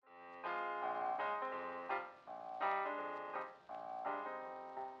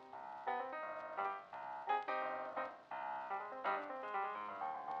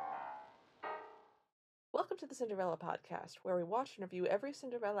the Cinderella podcast, where we watch and review every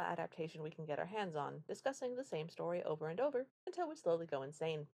Cinderella adaptation we can get our hands on, discussing the same story over and over until we slowly go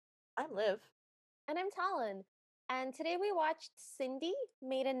insane. I'm Liv. And I'm Talon. And today we watched Cindy,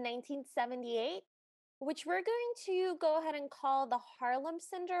 made in 1978, which we're going to go ahead and call the Harlem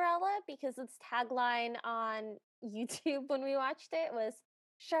Cinderella because its tagline on YouTube when we watched it was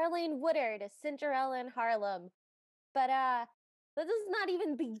Charlene Woodard, a Cinderella in Harlem. But that does not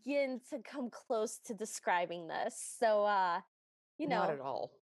even begin to come close to describing this. So you Not at know,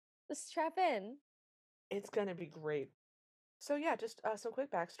 all. just strap in. It's gonna be great. So yeah, just some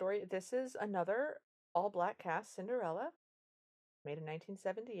quick backstory. This is another all-black cast Cinderella, made in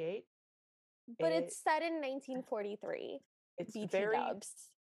 1978. But it's It set in 1943. it's BT very dubs.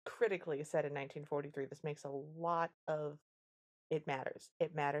 critically set in 1943. This makes a lot of it matters.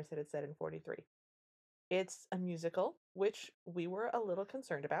 It matters that it's set in 43. It's a musical, which we were a little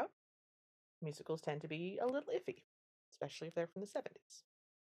concerned about. Musicals tend to be a little iffy, especially if they're from the 70s.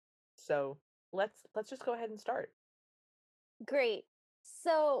 So let's just go ahead and start. Great.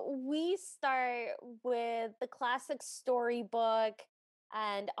 So we start with the classic storybook,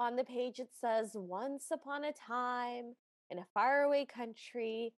 and on the page it says, "Once upon a time, in a faraway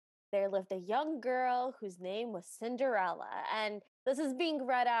country, there lived a young girl whose name was Cinderella." And this is being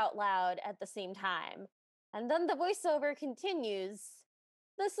read out loud at the same time. And then the voiceover continues.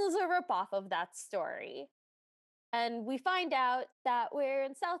 This is a ripoff of that story. And we find out that we're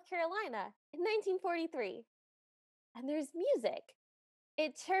in South Carolina in 1943, and there's music.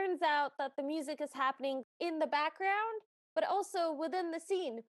 It turns out that the music is happening in the background, but also within the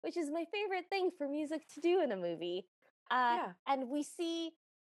scene, which is my favorite thing for music to do in a movie. Yeah, And we see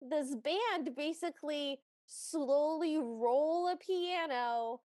this band basically slowly roll a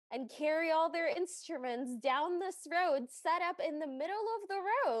piano and carry all their instruments down this road, set up in the middle of the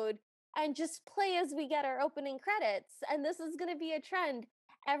road, and just play as we get our opening credits. And this is going to be a trend.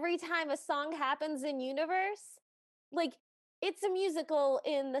 Every time a song happens in universe, like it's a musical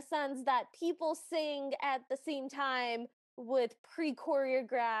in the sense that people sing at the same time with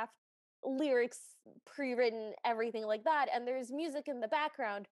pre-choreographed lyrics, pre-written, everything like that, and there's music in the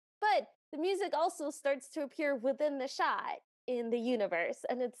background, but the music also starts to appear within the shot in the universe,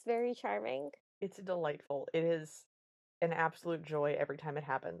 and it's very charming. it's delightful. It is an absolute joy every time it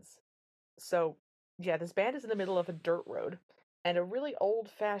happens. So, yeah, this band is in the middle of a dirt road, and a really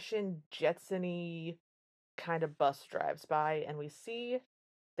old-fashioned Jetson-y kind of bus drives by, and we see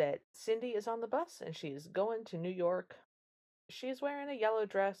that Cindy is on the bus and she's going to New York. She's wearing a yellow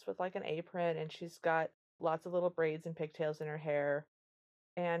dress with like an apron, and she's got lots of little braids and pigtails in her hair,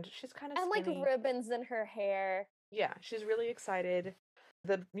 and she's kind of And like skinny. ribbons in her hair. Yeah, she's really excited.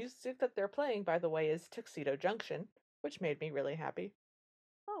 The music that they're playing, by the way, is Tuxedo Junction, which made me really happy.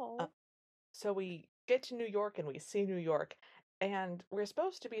 Uh, Oh. so we get to New York and we see New York, and we're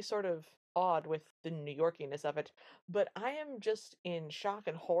supposed to be sort of awed with the New Yorkiness of it, but I am just in shock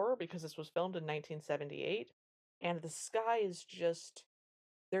and horror because this was filmed in 1978, and the sky is just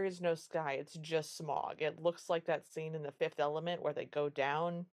there is no sky, it's just smog. It looks like that scene in The Fifth Element where they go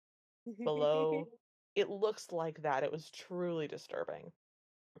down below. It looks like that. It was truly disturbing.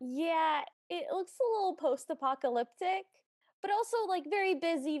 Yeah, it looks a little post-apocalyptic, but also like very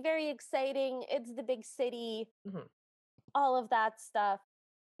busy, very exciting. It's the big city, Mhm. all of that stuff.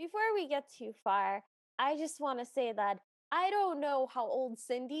 Before we get too far, I just want to say that I don't know how old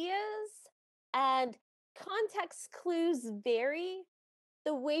Cindy is, and context clues vary.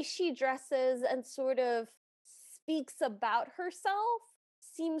 The way she dresses and sort of speaks about herself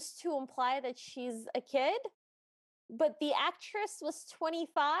seems to imply that she's a kid, but the actress was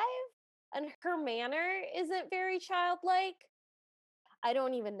 25 and her manner isn't very childlike. I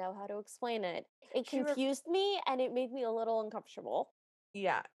don't even know how to explain it. It She re confused me and it made me a little uncomfortable.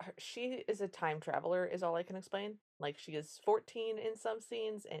 Yeah, she is a time traveler is all I can explain. Like, she is 14 in some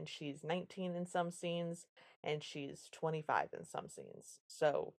scenes, and she's 19 in some scenes, and she's 25 in some scenes.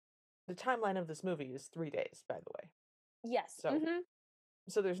 So, the timeline of this movie is 3 days, by the way. Yes. So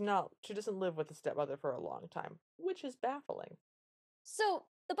so there's not she doesn't live with the stepmother for a long time, which is baffling. So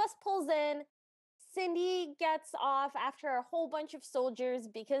the bus pulls in. Cindy gets off after a whole bunch of soldiers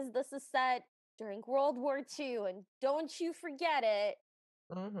because this is set during World War II, and don't you forget it.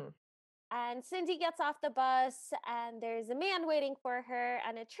 Mhm. And Cindy gets off the bus, and there's a man waiting for her,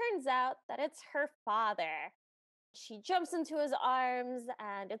 and it turns out that it's her father. She jumps into his arms,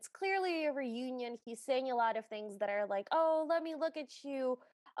 and it's clearly a reunion. He's saying a lot of things that are like, "Oh, let me look at you.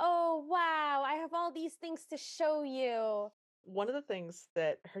 Oh, wow, I have all these things to show you." One of the things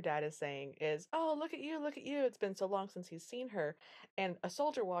that her dad is saying is, "Oh, look at you, it's been so long since he's seen her." And a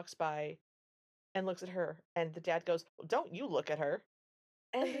soldier walks by and looks at her, and the dad goes, "Well, don't you look at her."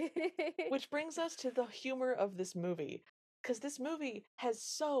 And which brings us to the humor of this movie, because this movie has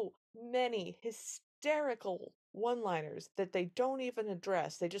so many hysterical one-liners that they don't even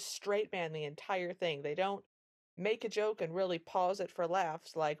address, they just straight man the entire thing, they don't make a joke and really pause it for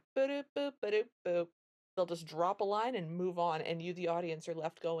laughs like, "Ba-doop boop, ba-doop boop." They'll just drop a line and move on, and you, the audience, are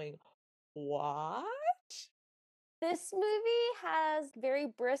left going, "What?" This movie has very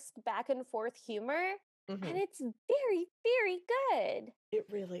brisk back and forth humor, and Mhm. it's very, very good. It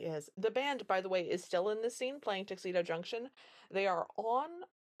really is. The band, by the way, is still in the scene playing Tuxedo Junction. They are on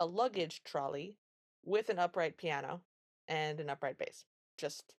a luggage trolley with an upright piano and an upright bass,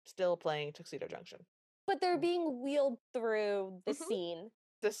 just still playing Tuxedo Junction. But they're being wheeled through the Mhm. scene.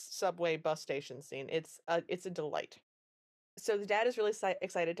 This subway bus station scene, it's a delight. So the dad is really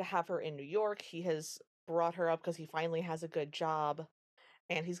excited to have her in New York. He has brought her up because he finally has a good job,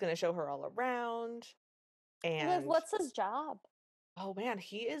 and he's gonna show her all around, Liv, and what's his job? oh man,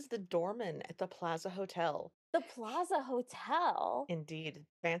 he is the doorman at the Plaza Hotel. The Plaza Hotel. Indeed,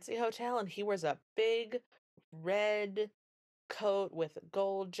 fancy hotel, and he wears a big red coat with a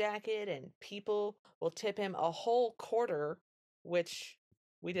gold jacket, and people will tip him a whole quarter, which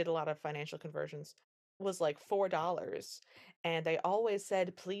we did a lot of financial conversions, was like $4. And they always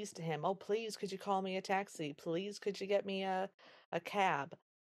said please to him. Oh, please, could you call me a taxi? Please, could you get me a cab?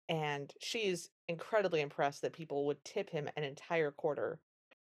 And she's incredibly impressed that people would tip him an entire quarter.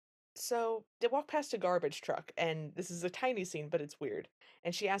 So they walk past a garbage truck, and this is a tiny scene, but it's weird.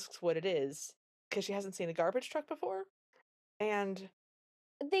 And she asks what it is because she hasn't seen a garbage truck before. And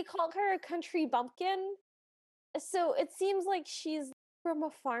They call her a country bumpkin. So it seems like she's from a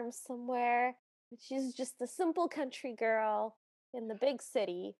farm somewhere. She's just a simple country girl in the big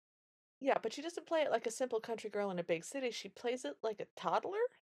city. yeah, but she doesn't play it like a simple country girl in a big city. She plays it like a toddler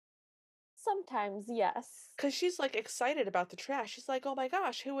Sometimes, yes. because she's like excited about the trash. She's like, oh my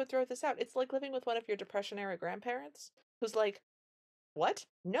gosh, who would throw this out? It's like living with one of your Depression era grandparents who's like, what?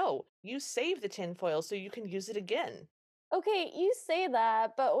 No, you save the tinfoil so you can use it again. Okay, you say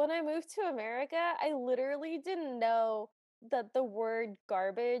that, but when I moved to America, I literally didn't know that the word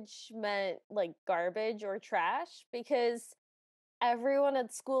garbage meant like garbage or trash because everyone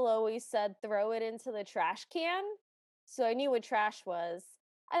at school always said throw it into the trash can. So I knew what trash was.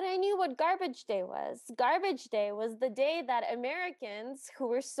 And I knew what garbage day was. Garbage day was the day that Americans who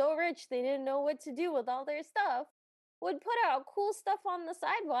were so rich they didn't know what to do with all their stuff would put out cool stuff on the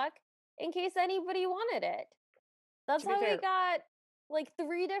sidewalk in case anybody wanted it. That's To be how we fair, got like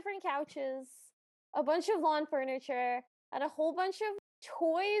 3 different couches, a bunch of lawn furniture, and a whole bunch of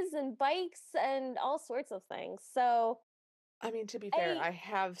toys and bikes and all sorts of things. So I mean, to be fair, I I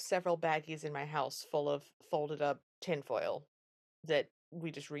have several baggies in my house full of folded up tinfoil that we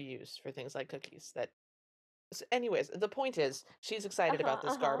just reuse for things like cookies that anyways, the point is she's excited about uh-huh,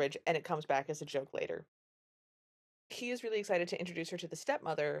 this uh-huh. garbage and it comes back as a joke later. He is really excited to introduce her to the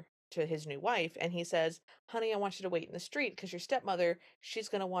stepmother to his new wife, and he says, "Honey, I want you to wait in the street because your stepmother, she's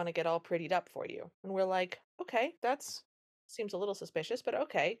going to want to get all prettied up for you." And we're like, "Okay, that's seems a little suspicious, but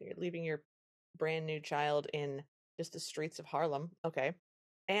okay. You're leaving your brand new child in just the streets of Harlem. Okay."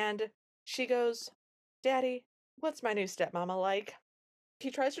 And she goes, "Daddy, what's my new stepmama like?" He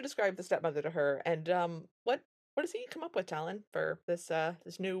tries to describe the stepmother to her, and what does he come up with, Talon, for this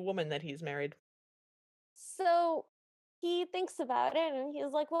new woman that he's married? So he thinks about it and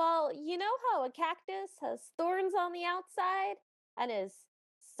he's like, "Well, you know how a cactus has thorns on the outside and is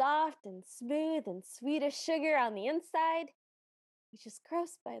soft and smooth and sweet as sugar on the inside?" Which is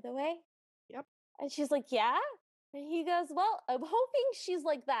gross, by the way. Yep. And she's like, "Yeah?" And he goes, "Well, I'm hoping she's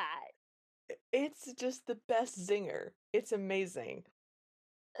like that." It's just the best zinger. It's amazing.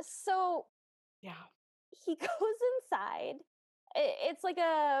 So Yeah. he goes inside. It's like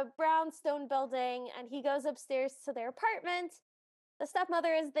a brownstone building, and he goes upstairs to their apartment. The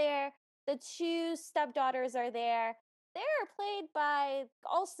stepmother is there. The two stepdaughters are there. They're played by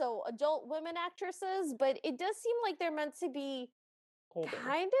also adult women actresses, but it does seem like they're meant to be Older.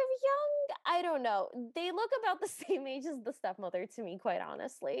 kind of young. I don't know. They look about the same age as the stepmother to me, quite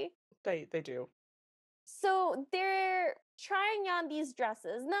honestly. They do. So they're trying on these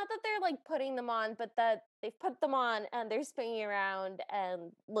dresses. Not that they're like putting them on, but that they've put them on and they're spinning around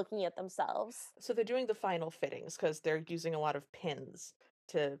and looking at themselves. So they're doing the final fittings because 'cause they're using a lot of pins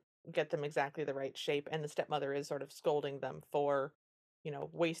to get them exactly the right shape, and the stepmother is sort of scolding them for,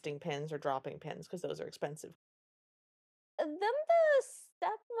 wasting pins or dropping pins because those are expensive. Then the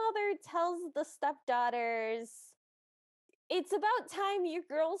stepmother tells the stepdaughters, "It's about time you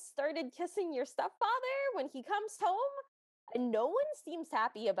girls started kissing your stepfather when he comes home." and no one seems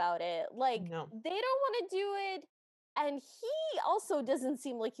happy about it. Like, No. they don't want to do it, and he also doesn't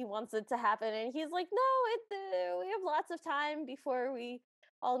seem like he wants it to happen. And he's like, "No, we have lots of time before we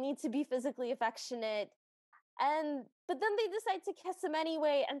all need to be physically affectionate." And but then they decide to kiss him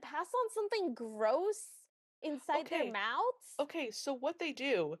anyway and pass on something gross inside their Okay. mouths. Okay, so what they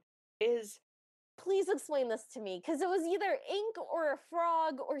do is Please explain this to me, because it was either ink or a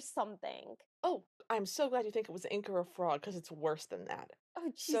frog or something. oh, I'm so glad you think it was ink or a frog because it's worse than that. Oh,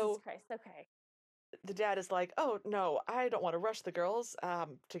 Jesus So Christ. Okay. the dad is like, "Oh no, I don't want to rush the girls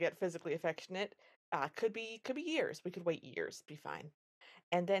to get physically affectionate. Could be years. We could wait years, be fine."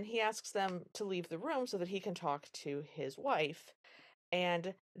 And then he asks them to leave the room so that he can talk to his wife.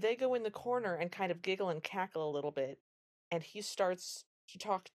 And they go in the corner and kind of giggle and cackle a little bit. And he starts to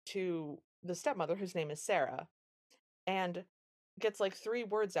talk to the stepmother, whose name is Sarah, and gets like 3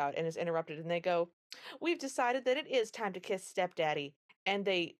 words out and is interrupted. And they go, "We've decided that it is time to kiss stepdaddy." And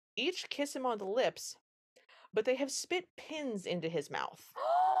they each kiss him on the lips, but they have spit pins into his mouth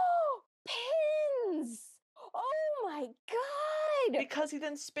Oh, pins! Oh my god! because he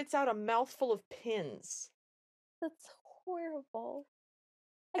then spits out a mouthful of pins. That's horrible.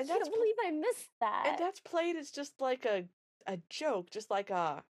 I And that's can't pl- believe I missed and that. that's played as just like a joke, just like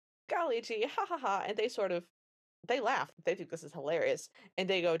a golly gee, ha ha ha, and they laugh. They think this is hilarious, and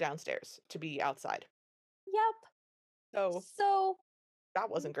they go downstairs to be outside. Yep. So So, that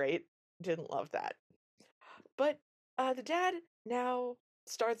wasn't great. Didn't love that. But the dad now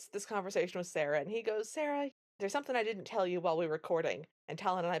starts this conversation with Sarah, and he goes, "Sarah, there's something I didn't tell you while we were recording." And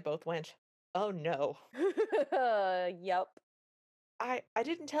Talon and I both went, "Oh no. yep. I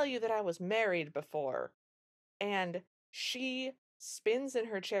didn't tell you that I was married before." And she spins in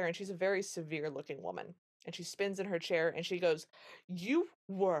her chair, and she's a very severe looking woman. And she spins in her chair and she goes, "You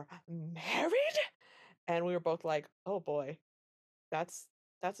were married?" And we were both like, "Oh boy, that's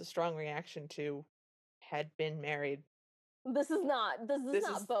that's a strong reaction to had been married. This does This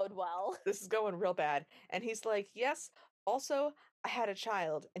not is bode well. this is going real bad." And he's like, "Yes, also I had a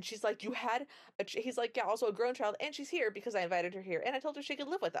child." And she's like, "You had he's like, "Yeah, also a grown child, and she's here because I invited her here and I told her she could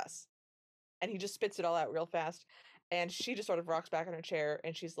live with us." And he just spits it all out real fast. And she just sort of rocks back in her chair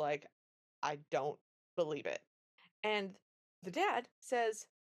and she's like, "I don't believe it." And the dad says,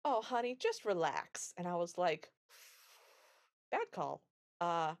 "Oh, honey, just relax." And I was like, "Bad call.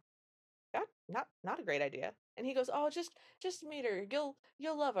 Uh, not a great idea." And he goes, "Oh, just meet her.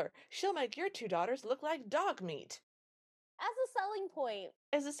 You'll love her. She'll make your 2 daughters look like dog meat." As a selling point,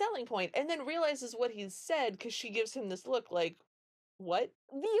 As a selling point, and then realizes what he's said because she gives him this look like, "What?"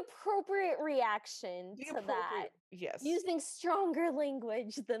 the appropriate reaction The to that, appropriate, yes. using stronger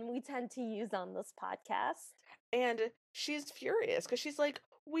language than we tend to use on this podcast. And she's furious because she's like,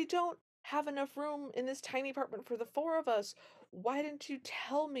 "We don't have enough room in this tiny apartment for the 4 of us. Why didn't you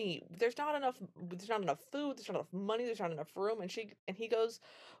tell me? There's not enough food, there's not enough money, there's not enough room." And he goes,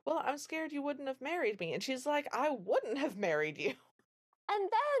 "Well, I'm scared you wouldn't have married me." And she's like, "I wouldn't have married you." And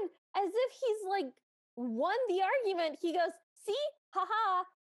then, as if he's like won the argument, he goes, "See, haha,"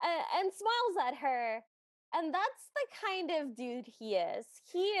 and smiles at her. And that's the kind of dude he is.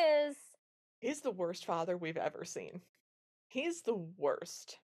 He's the worst father we've ever seen. He's the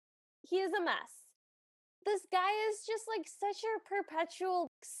worst. He is a mess. This guy is just like such a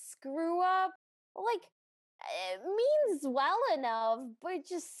perpetual screw up. Like, it means well enough, but it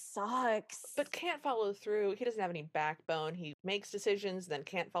just sucks. But can't follow through. He doesn't have any backbone. He makes decisions, then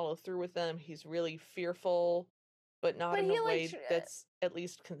can't follow through with them. He's really fearful, but not But in a he like way that's at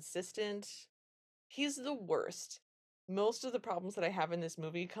least consistent. He's the worst. Most of the problems that I have in this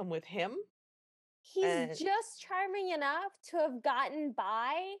movie come with him. he's And just charming enough to have gotten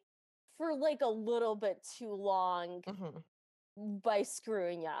by for like a little bit too long mhm. by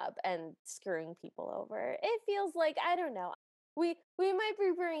screwing up and screwing people over. It feels like, I don't know. We might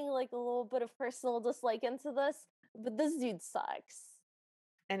be bringing like a little bit of personal dislike into this, but this dude sucks.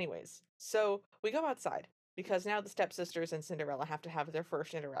 Anyways, so we go outside because now the stepsisters and Cinderella have to have their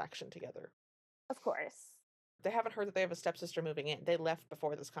first interaction together. Of course. They haven't heard that they have a stepsister moving in. They left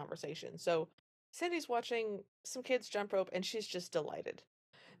before this conversation. So Cindy's watching some kids jump rope and she's just delighted.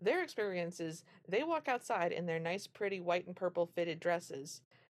 Their experience is they walk outside in their nice, pretty white and purple fitted dresses,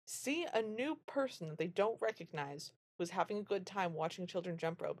 see a new person that they don't recognize who's having a good time watching children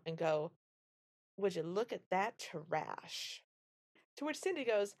jump rope, and go, "Would you look at that trash?" To which Cindy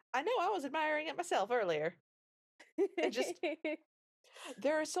goes, "I know, I was admiring it myself earlier." And just,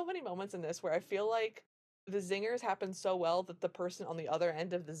 there are so many moments in this where I feel like the zingers happen so well that the person on the other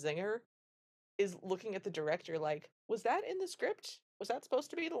end of the zinger is looking at the director like, "Was that in the script? Was that supposed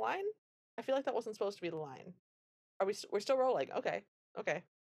to be the line? I feel like that wasn't supposed to be the line." we're still rolling. Okay. Okay.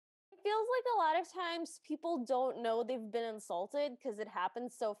 It feels like a lot of times people don't know they've been insulted because it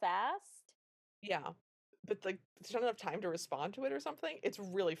happens so fast. Yeah. But like there's not enough time to respond to it or something. It's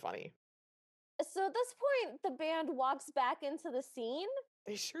really funny. So at this point, the band walks back into the scene,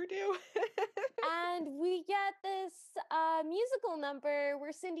 They sure do. and we get this musical number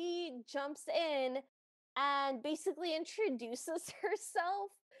where Cindy jumps in and basically introduces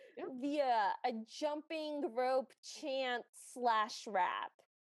herself Yeah. via a jumping rope chant slash rap.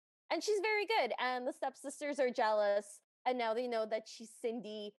 And she's very good. And the stepsisters are jealous. And now they know that she's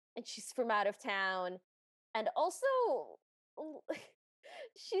Cindy and she's from out of town. And also,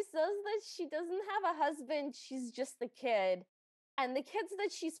 she says that she doesn't have a husband, she's just a kid. And the kids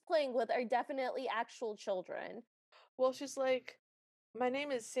that she's playing with are definitely actual children. Well, she's like, "My name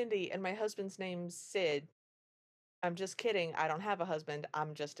is Cindy and my husband's name's Sid. I'm just kidding. I don't have a husband.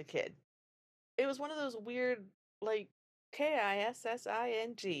 I'm just a kid." It was one of those weird, like,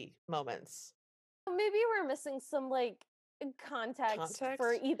 KISSING moments. Maybe we're missing some like context for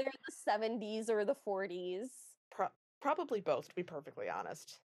Context? either the 70s or the 40s. Probably both, to be perfectly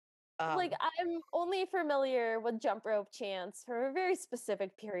honest. Like, Um, I'm only familiar with jump rope chants for a very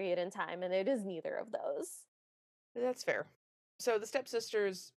specific period in time, and it is neither of those. that's fair. So the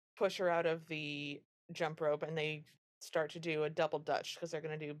stepsisters push her out of the jump rope and they start to do a double dutch because they're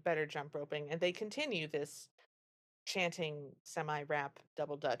going to do better jump roping. And they continue this chanting semi rap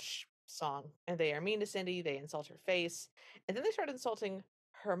double dutch song. And they are mean to Cindy. They insult her face. And then they start insulting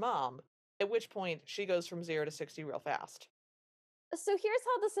her mom, at which point she goes from 0 to 60 real fast. So here's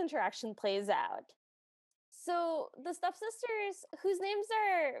how this interaction plays out. So the stepsisters, whose names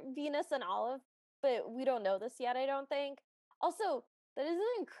are Venus and Olive, but we don't know this yet, I don't think. Also, that is an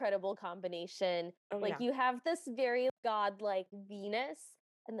incredible combination. Oh, Like yeah. you have this very godlike Venus,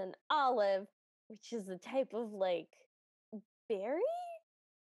 and then Olive, which is a type of like berry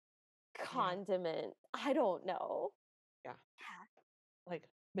Yeah. condiment. I don't know. Yeah. Like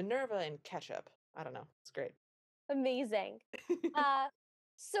Minerva and ketchup. I don't know. It's great. Amazing. Uh,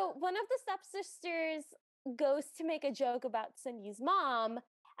 so one of the stepsisters goes to make a joke about Cindy's mom,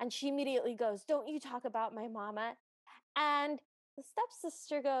 and she immediately goes, "Don't you talk about my mama." And the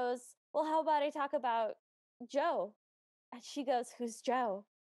stepsister goes, "Well, how about I talk about Joe?" And she goes, "Who's Joe?"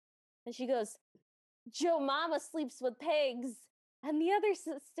 And she goes, "Joe mama sleeps with pigs." And the other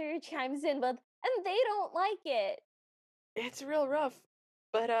sister chimes in with, "And they don't like it." It's real rough.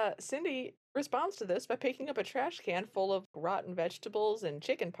 But Cindy responds to this by picking up a trash can full of rotten vegetables and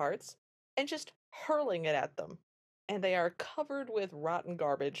chicken parts and just hurling it at them. And they are covered with rotten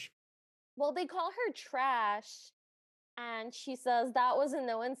garbage. Well, they call her trash, and she says, "That wasn't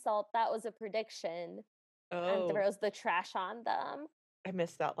no insult, that was a prediction," and Oh, throws the trash on them. I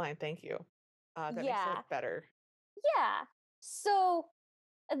missed that line. Thank you. That makes Yeah. it better. Yeah. So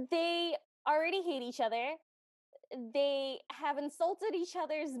they already hate each other. They have insulted each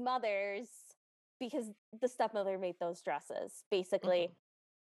other's mothers because the stepmother made those dresses, basically.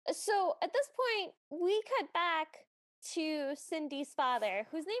 Mhm. So at this point, we cut back to Cindy's father,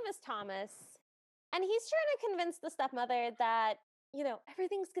 whose name is Thomas, and he's trying to convince the stepmother that,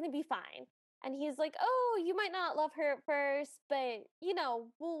 everything's going to be fine. And he's like, "Oh, you might not love her at first, but,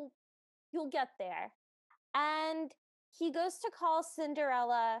 you'll get there." And he goes to call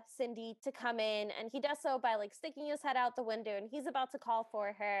Cindy, to come in, and he does so by like sticking his head out the window, and he's about to call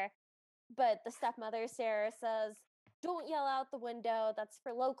for her. But the stepmother, Sarah, says, "Don't yell out the window. That's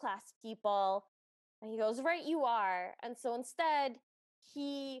for low class people." And he goes, "Right, you are." And so instead,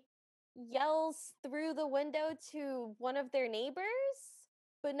 he yells through the window to one of their neighbors,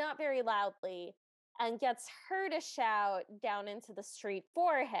 but not very loudly, and gets her to shout down into the street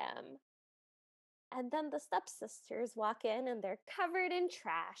for him. And then the stepsisters walk in and they're covered in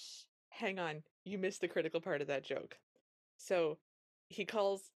trash. Hang on. You missed the critical part of that joke. So he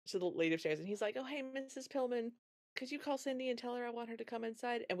calls to the lady upstairs and he's like, "Oh, hey, Mrs. Pillman, could you call Cindy and tell her I want her to come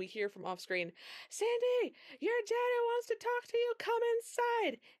inside?" And we hear from off screen, "Cindy, your daddy wants to talk to you. Come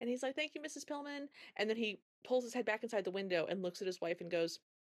inside." And he's like, "Thank you, Mrs. Pillman." And then he pulls his head back inside the window and looks at his wife and goes,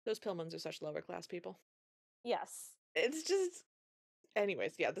 "Those Pillmans are such lower class people." Yes. It's just,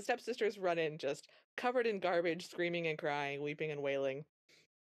 anyways, yeah, the stepsisters run in just covered in garbage, screaming and crying, weeping and wailing.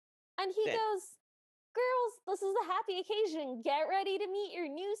 And he Then goes, "Girls, this is a happy occasion. Get ready to meet your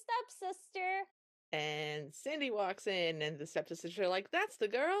new stepsister." And Cindy walks in, and the stepsisters are like, "That's the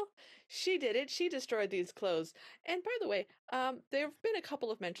girl. She did it. She destroyed these clothes." And by the way, there have been a couple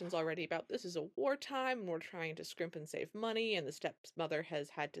of mentions already about this is a wartime, and we're trying to scrimp and save money, and the stepmother has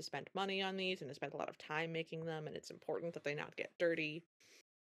had to spend money on these and has spent a lot of time making them, and it's important that they not get dirty.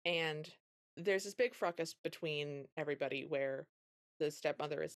 And there's this big fracas between everybody where the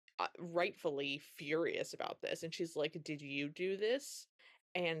stepmother is rightfully furious about this, and she's like, "Did you do this?"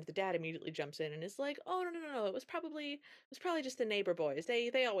 And the dad immediately jumps in and is like, "Oh, no, no, no, no, it was probably just the neighbor boys.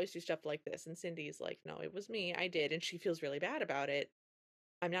 They always do stuff like this." And Cindy's like, "No, it was me. I did." And she feels really bad about it.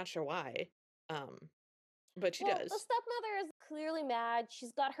 I'm not sure why. Um, but she Well, the does. stepmother is clearly mad.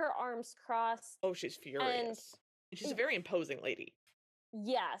 She's got her arms crossed. Oh, she's And furious. And she's a y- very imposing lady.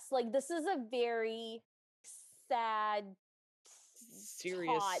 yes, like this is a very sad,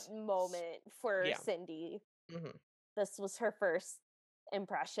 taut Serious. moment for Yeah. Cindy. Hmm. This was her first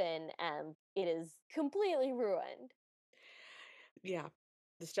impression, and it is completely ruined. Yeah.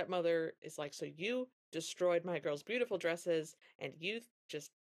 The stepmother is like, "So you destroyed my girl's beautiful dresses, and you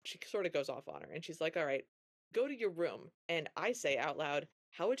just," she sort of goes off on her, and she's like, "All right, go to your room." And I say out loud,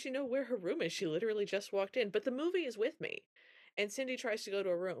 "How would she know where her room is? She literally just walked in, but the movie is with me." And Cindy tries to go to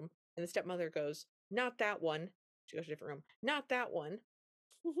a room, and the stepmother goes, "Not that one." She goes to a different room. "Not that one.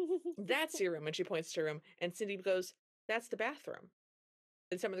 That's your room." And she points to her room, and Cindy goes, "That's the bathroom."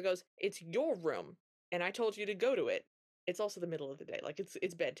 And stepmother goes, "It's your room, and I told you to go to it." It's also the middle of the day, like,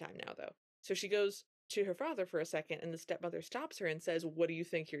 it's bedtime now, though. So she goes to her father for a second, and the stepmother stops her and says, "What do you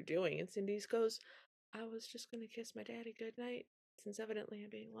think you're doing?" And Cindy's goes, "I was just gonna kiss my daddy goodnight, since evidently I'm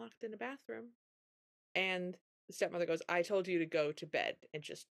being locked in a bathroom." And the stepmother goes, "I told you to go to bed," and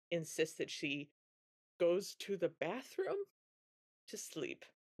just insists that she goes to the bathroom to sleep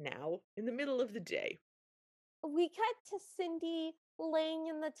now in the middle of the day. We cut to Cindy laying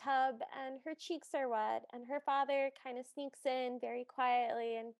in the tub, and her cheeks are wet, and her father kind of sneaks in very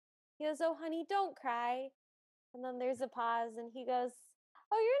quietly and he goes, "Oh, honey, don't cry." And then there's a pause, and he goes,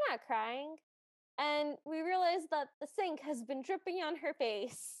 "Oh, you're not crying." And we realize that the sink has been dripping on her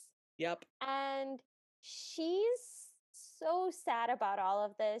face. Yep. And she's so sad about all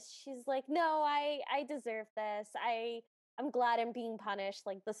of this. She's like, "No, I deserve this. I'm glad I'm being punished.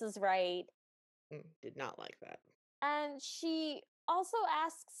 Like this is right." Did not like that. And she also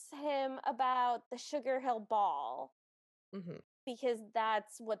asks him about the Sugar Hill Ball Mhm, because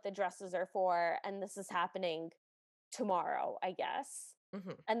that's what the dresses are for, and this is happening tomorrow, I guess.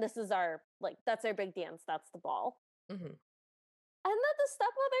 mhm, And this is our like that's our big dance, that's the ball. mhm, And then the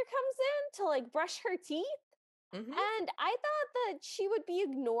stepmother comes in to like brush her teeth. mhm. And I thought that she would be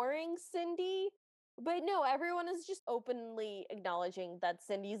ignoring Cindy, but no, everyone is just openly acknowledging that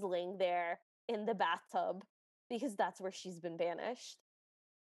Cindy's laying there in the bathtub because that's where she's been banished.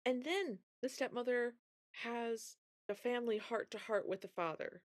 And then the stepmother has a family heart to heart with the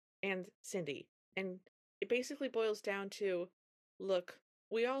father and Cindy. And it basically boils down to, look,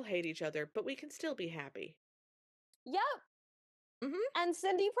 we all hate each other, but we can still be happy. Yep. Mhm, And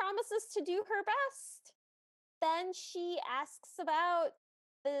Cindy promises to do her best. Then she asks about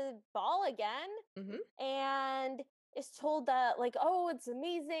the ball again mhm. and is told that, like, oh, it's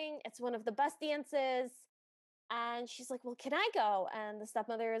amazing. It's one of the best dances. And she's like, "Well, can I go?" And the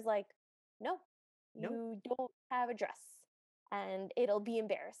stepmother is like, "No, No. you don't have a dress and it'll be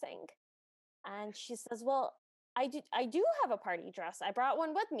embarrassing." And she says, "Well, I do have a party dress. I brought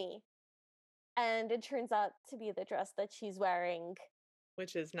one with me." And it turns out to be the dress that she's wearing,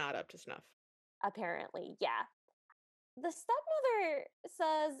 Which is not up to snuff. apparently. Yeah. The stepmother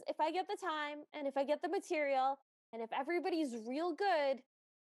says, "If I get the time and if I get the material and if everybody's real good,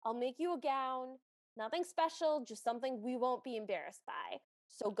 I'll make you a gown. Nothing special, just something we won't be embarrassed by.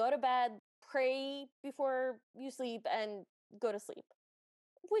 So go to bed, pray before you sleep, and go to sleep."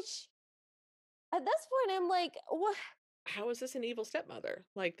 Which at this point, I'm like, what? How is this an evil stepmother?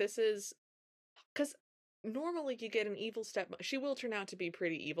 Like, this is because normally you get an evil stepmother. She will turn out to be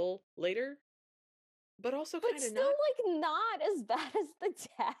pretty evil later, but also But kind of still, not. like, not as bad as the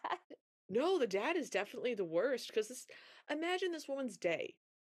dad. No, the dad is definitely the worst because this, imagine this woman's day.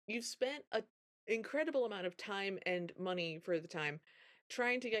 You've spent a incredible amount of time and money for the time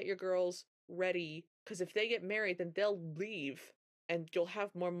trying to get your girls ready because if they get married, then they'll leave and you'll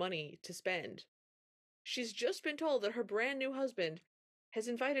have more money to spend. She's just been told that her brand new husband has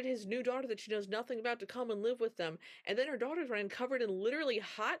invited his new daughter that she knows nothing about to come and live with them, and then her daughter's running covered in literally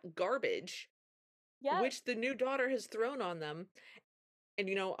hot garbage, Yep. which the new daughter has thrown on them. And,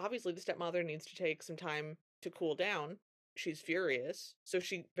 obviously the stepmother needs to take some time to cool down. She's furious. So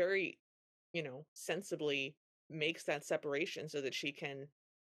she very, sensibly makes that separation so that she can,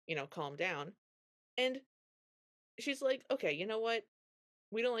 calm down. And she's like, okay, you know what?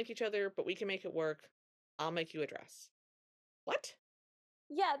 We don't like each other, but we can make it work. I'll make you a dress. What?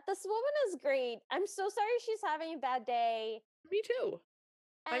 Yeah, this woman is great. I'm so sorry she's having a bad day. Me too.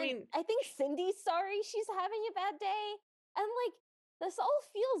 I And mean, I think Cindy's sorry she's having a bad day. And like, this all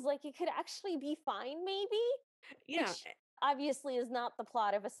feels like it could actually be fine, maybe? Yeah, Which obviously is not the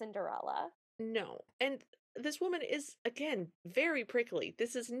plot of a Cinderella. no. And this woman is, again, very prickly.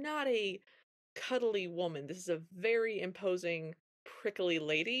 This is not a cuddly woman. This is a very imposing, prickly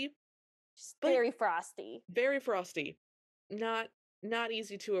lady, Just but very frosty. very frosty. Not not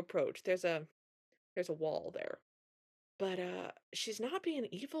easy to approach. There's a wall there. But she's not being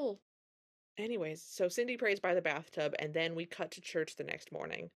evil. Anyways, so Cindy prays by the bathtub, and then we cut to church the next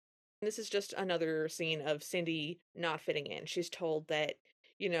morning. This is just another scene of Cindy not fitting in. She's told that,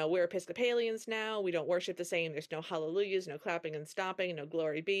 we're Episcopalians now. We don't worship the same. There's no hallelujahs, no clapping and stomping, no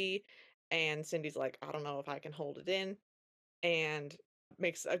glory be. And Cindy's like, I don't know if I can hold it in. And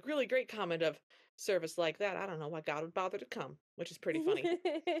makes a really great comment of service like that. I don't know why God would bother to come, which is pretty funny.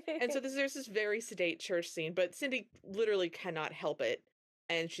 And so there's this very sedate church scene, but Cindy literally cannot help it.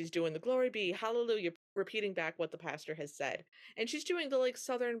 And she's doing the glory be, hallelujah, repeating back what the pastor has said. And she's doing the like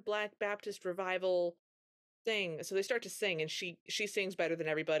Southern Black Baptist revival thing. So they start to sing and she sings better than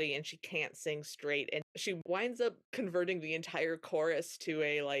everybody and she can't sing straight. And she winds up converting the entire chorus to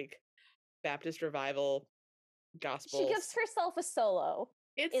a like Baptist revival She gospel. gives herself a solo,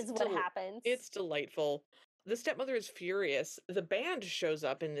 It's is what happens. it's delightful. The stepmother is furious. The band shows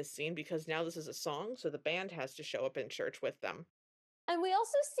up in this scene because now this is a song, so the band has to show up in church with them. And we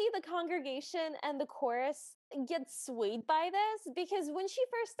also see the congregation and the chorus get swayed by this because when she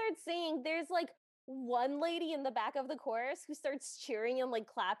first starts singing, there's like one lady in the back of the chorus who starts cheering and like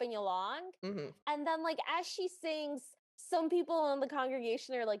clapping along. Mhm. And then, like, as she sings, some people in the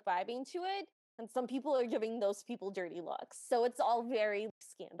congregation are like vibing to it, and some people are giving those people dirty looks. So it's all very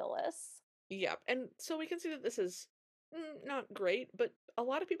scandalous. Yep, and so we can see that this is, not great, but a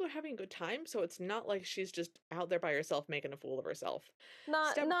lot of people are having a good time, so it's not like she's just out there by herself making a fool of herself.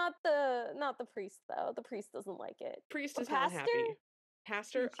 Not Step not the priest though. The priest doesn't like it. priest The is not pastor, happy.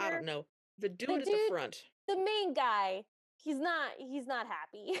 Pastor, I don't teacher, know. The the dude at the dude, front, the main guy, he's not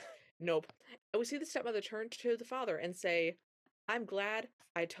happy. nope. And we see the stepmother turn to the father and say, I'm glad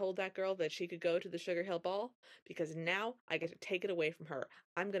I told that girl that she could go to the Sugar Hill Ball because now I get to take it away from her.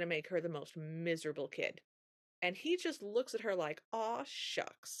 I'm gonna make her the most miserable kid. And he just looks at her like, aw,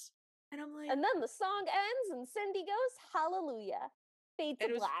 shucks. And I'm like, And then the song ends and Cindy goes, "Hallelujah." Fade to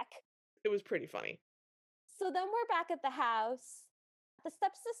and black. it was pretty funny. So then we're back at the house. The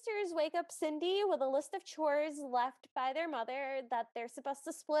stepsisters wake up Cindy with a list of chores left by their mother that they're supposed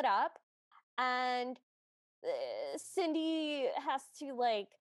to split up. And Cindy has to like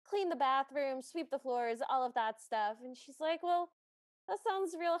clean the bathroom, sweep the floors, all of that stuff. And she's like, "Well, that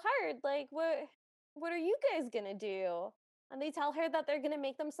sounds real hard. Like what are you guys going to do?" And they tell her that they're going to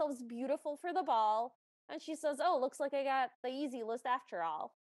make themselves beautiful for the ball. And she says, "Oh, looks like I got the easy list after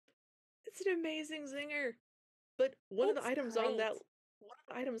all." It's an amazing zinger. But It's great. one of the items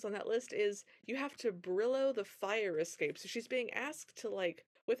on that list is you have to Brillo the fire escape. So she's being asked to like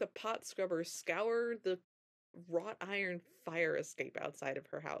with a pot scrubber scour the wrought iron fire escape outside of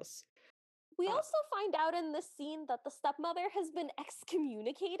her house. We Uh, also find out in this scene that the stepmother has been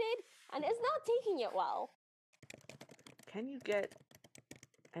excommunicated and is not taking it well. can you get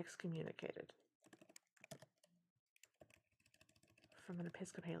excommunicated from an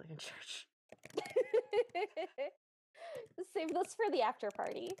Episcopalian church? Save this for the after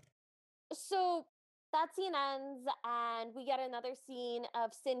party. So that scene ends, and we get another scene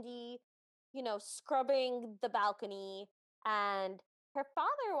of Cindy, scrubbing the balcony. And her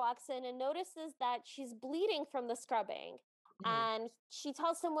father walks in and notices that she's bleeding from the scrubbing. Mhm. And she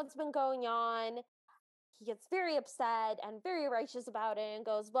tells him what's been going on. He gets very upset and very righteous about it and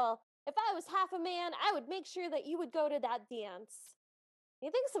goes, "Well, if I was half a man, I would make sure that you would go to that dance." He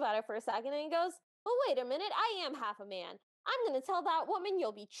thinks about it for a second and he goes, "Well, wait a minute, I am half a man. I'm going to tell that woman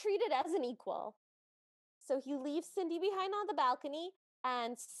you'll be treated as an equal." So he leaves Cindy behind on the balcony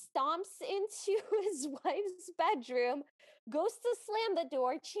and stomps into his wife's bedroom, goes to slam the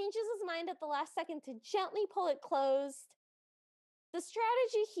door, changes his mind at the last second to gently pull it closed. The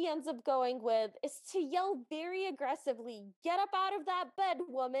strategy he ends up going with is to yell very aggressively, "Get up out of that bed,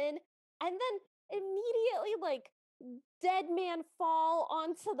 woman!" And then immediately, like, dead man fall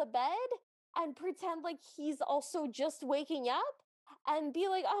onto the bed and pretend like he's also just waking up and be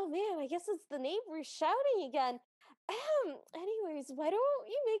like, "Oh man, I guess it's the neighbors shouting again. Anyways, why don't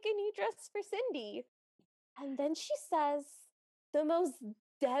you make a new dress for Cindy?" And then she says the most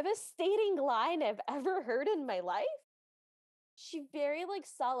devastating line I've ever heard in my life. She very like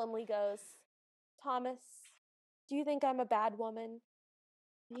solemnly goes, "Thomas, do you think I'm a bad woman?"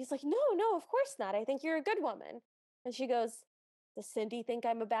 And he's like, "No, no, of course not. I think you're a good woman." And she goes, "Does Cindy think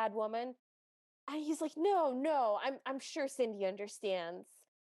I'm a bad woman?" And he's like, "No, no, I'm sure Cindy understands."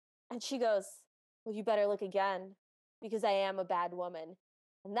 And she goes, "Well, you better look again because I am a bad woman,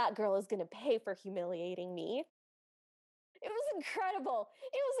 and that girl is going to pay for humiliating me." It was incredible.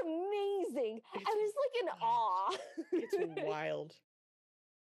 It was amazing. It's I was like in wild. awe. It's wild.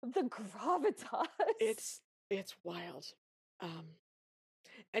 The gravitas. It's wild. Um,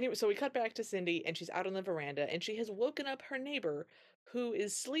 anyway, so we cut back to Cindy, and she's out on the veranda, and she has woken up her neighbor, who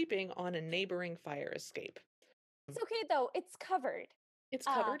is sleeping on a neighboring fire escape. It's okay though. It's covered. It's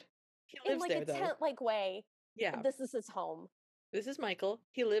Uh covered. He in lives like a there, though. tent like way. Yeah, This is his home. this is Michael.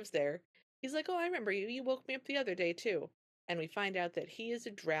 He lives there. He's like, "Oh, I remember you. You woke me up the other day, too." And we find out that he is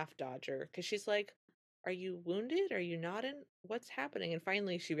a draft dodger because she's like, "Are you wounded? Are you not in? What's happening?" And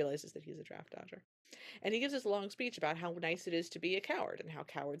finally, she realizes that he's a draft dodger. And he gives this long speech about how nice it is to be a coward and how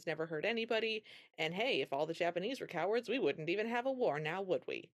cowards never hurt anybody. And hey, if all the Japanese were cowards, we wouldn't even have a war now, would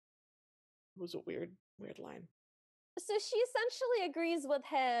we? It was a weird, weird line. So she essentially agrees with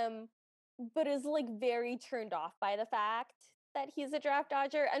him, but is like very turned off by the fact that he's a draft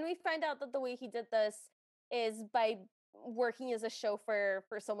dodger. And we find out that the way he did this is by working as a chauffeur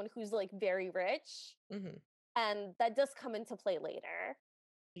for someone who's like very rich. Hmm. And that does come into play later.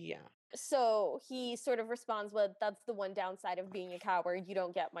 Yeah. So he sort of responds with, "That's the one downside of being a coward. You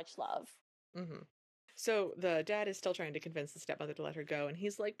don't get much love." Hmm. So the dad is still trying to convince the stepmother to let her go. And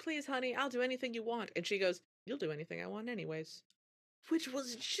he's like, "Please, honey, I'll do anything you want." And she goes, "You'll do anything I want, anyways." Which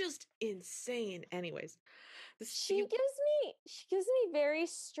was just insane, anyways. This, She gives me very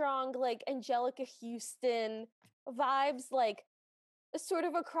strong like Angelica Houston vibes, like sort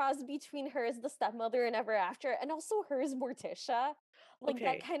of a cross between her as the stepmother in Ever After and also her as Morticia. Like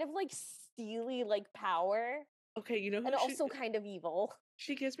that okay. kind of like steely like power Okay, you know and who also kind of evil.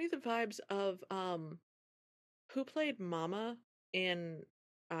 she gives me the vibes of who played Mama in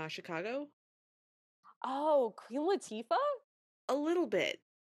Chicago? Oh, Queen Latifah? A little bit.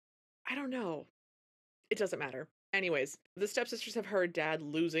 I don't know. It doesn't matter. Anyways, the stepsisters have heard dad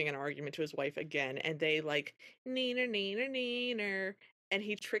losing an argument to his wife again, and they like neener neener neener. And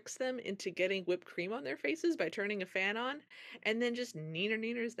he tricks them into getting whipped cream on their faces by turning a fan on, and then just neener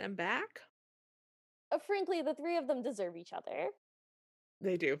neeners them back. Frankly, the three of them deserve each other.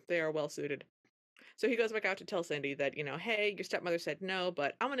 They do. They are well suited. So he goes back out to tell Cindy that, hey, your stepmother said no,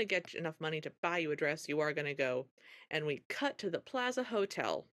 but I'm going to get you enough money to buy you a dress. You are going to go. And we cut to the Plaza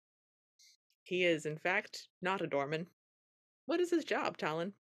Hotel. He is, in fact, not a doorman. What is his job,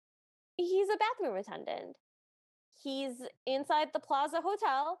 Talon? He's a bathroom attendant. He's inside the Plaza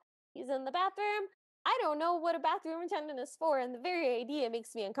Hotel. He's in the bathroom. I don't know what a bathroom attendant is for, and the very idea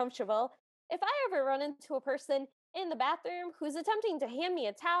makes me uncomfortable. If I ever run into a person in the bathroom who's attempting to hand me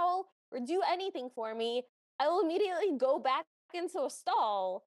a towel or do anything for me, I will immediately go back into a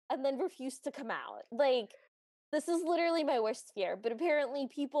stall and then refuse to come out. Like, this is literally my worst fear, but apparently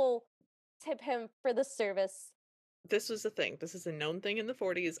people tip him for the service. This was a thing. This is a known thing in the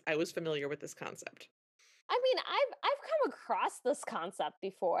 40s. I was familiar with this concept. I mean, I've come across this concept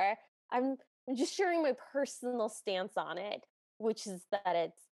before. I'm I'm just sharing my personal stance on it, which is that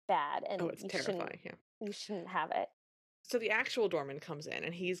it's bad Oh, and it's terrifying. Yeah. you shouldn't have it. So the actual doorman comes in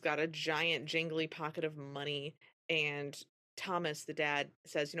and he's got a giant jingly pocket of money. And Thomas, the dad,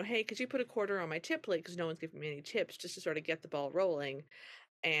 says, hey, could you put a quarter on my tip plate? Because no one's giving me any tips just to sort of get the ball rolling.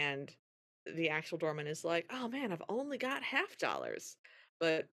 And the actual doorman is like, "Oh man, I've only got half dollars."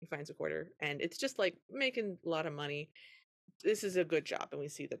 But he finds a quarter and it's just like making a lot of money. This is a good job. And we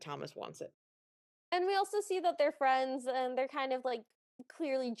see that Thomas wants it. And we also see that they're friends and they're kind of like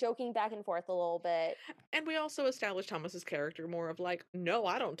clearly joking back and forth a little bit. And we also establish Thomas's character more of like, "No,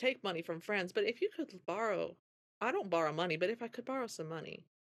 I don't take money from friends, but if you could borrow, I don't borrow money, but if I could borrow some money."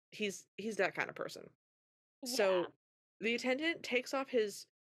 He's that kind of person. Yeah. So the attendant takes off his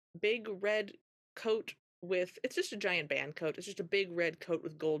big red coat with it's just a giant band coat. It's just a big red coat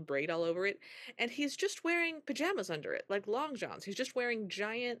with gold braid all over it. And he's just wearing pajamas under it, like long johns. He's just wearing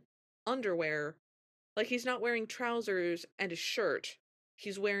giant underwear. Like he's not wearing trousers and a shirt.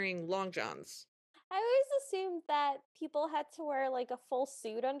 He's wearing long johns. I always assumed that people had to wear like a full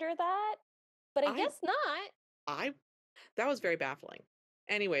suit under that, but I I guess not. I that was very baffling.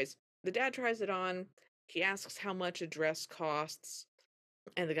 Anyways, the dad tries it on. He asks how much a dress costs.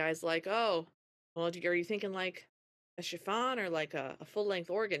 And the guy's like, "Oh, well, are you thinking like a chiffon or like a full length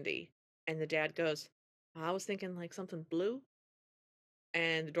organdy?" And the dad goes, "I was thinking like something blue."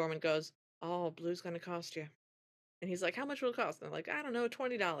 And the doorman goes, "Oh, blue's gonna cost you." And he's like, "How much will it cost?" And they're like, "I don't know,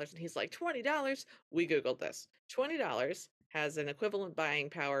 $20." And he's like, $20? We Googled this. $20 has an equivalent buying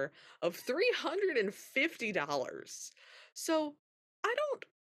power of $350. So I don't,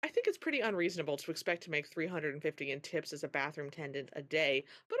 I think think it's pretty unreasonable to expect to make 350 in tips as a bathroom attendant a day,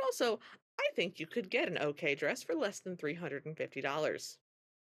 but also, I think you could get an okay dress for less than $350.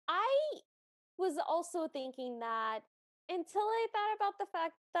 I was also thinking that until I thought about the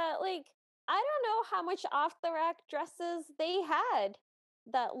fact that, like, I don't know how much off the rack dresses they had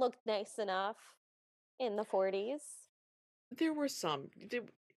that looked nice enough in the 40s. There were some.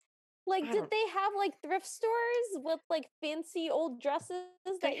 Like, I did don't. they have like thrift stores with like fancy old dresses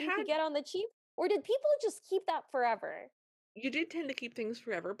They that you could had. get on the cheap? Or did people just keep that forever? You did tend to keep things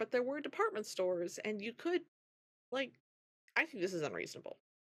forever, but there were department stores, and you could, like, I think this is unreasonable.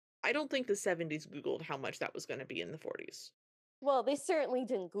 I don't think the 70s Googled how much that was going to be in the 40s. Well, they certainly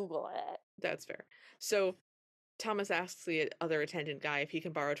didn't Google it. That's fair. So Thomas asks the other attendant guy if he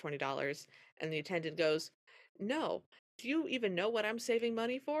can borrow $20, and the attendant goes, "No. Do you even know what I'm saving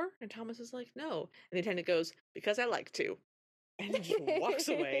money for?" And Thomas is like, "No." And the attendant goes, "Because I like to." And he just walks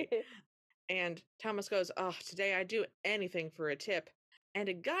away. And Thomas goes, "Oh, today I'd do anything for a tip." And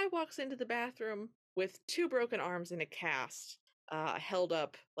a guy walks into the bathroom with two broken arms in a cast, held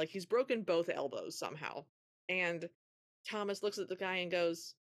up like he's broken both elbows somehow. And Thomas looks at the guy and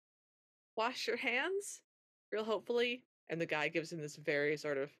goes, "Wash your hands?" Real hopefully. And the guy gives him this very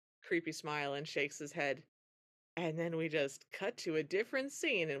sort of creepy smile and shakes his head. And then we just cut to a different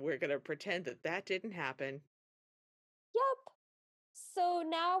scene, and we're gonna pretend that that didn't happen. Yep. So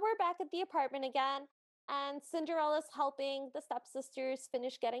now we're back at the apartment again, and Cinderella's helping the stepsisters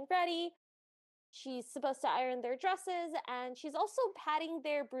finish getting ready. She's supposed to iron their dresses, and she's also patting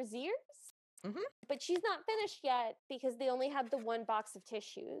their brassieres, Hmm. but she's not finished yet because they only have the one box of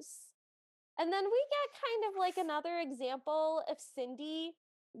tissues. And then we get kind of like another example of Cindy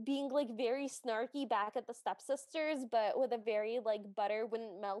being like very snarky back at the stepsisters, but with a very like butter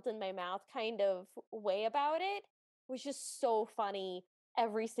wouldn't melt in my mouth kind of way about it, which is so funny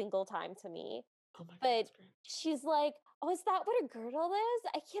every single time to me. Oh my god, But it's great. she's like, "Oh, is that what a girdle is?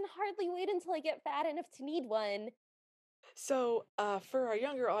 I can hardly wait until I get fat enough to need one." So, for our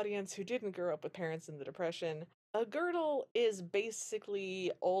younger audience who didn't grow up with parents in the Depression, a girdle is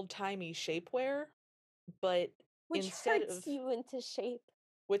basically old-timey shapewear, but Which instead hurts of you into shape.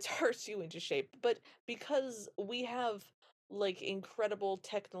 which hurts you into shape. But because we have like incredible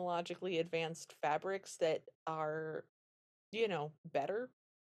technologically advanced fabrics that are, better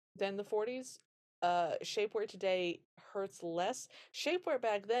than the 40s, shapewear today hurts less. Shapewear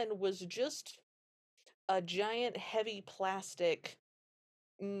back then was just a giant heavy plastic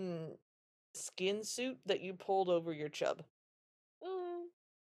mm, skin suit that you pulled over your chub. Mm.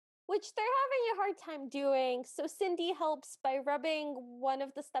 Which they're having a hard time doing. So Cindy helps by rubbing one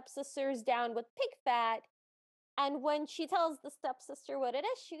of the stepsisters down with pig fat. And when she tells the stepsister what it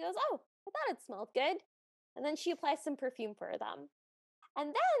is, she goes, "Oh, I thought it smelled good." And then she applies some perfume for them. And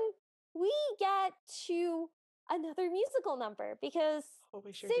then we get to another musical number because Oh,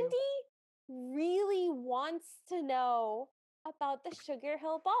 we sure do. Cindy really wants to know about the Sugar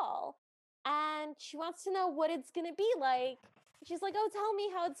Hill Ball. And she wants to know what it's going to be like. She's like, "Oh, tell me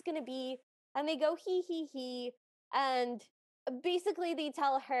how it's going to be." And they go, "He, he, he." And basically, they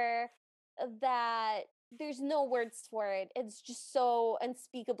tell her that there's no words for it. It's just so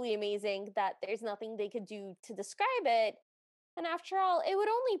unspeakably amazing that there's nothing they could do to describe it. And after all, it would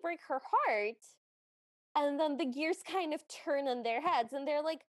only break her heart. And then the gears kind of turn in their heads and they're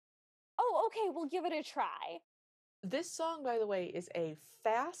like, "Oh, okay, we'll give it a try." This song, by the way, is a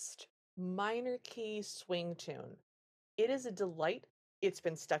fast minor key swing tune. It is a delight. It's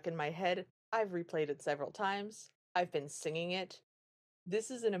been stuck in my head. I've replayed it several times. I've been singing it. This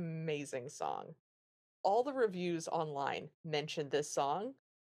is an amazing song. All the reviews online mentioned this song,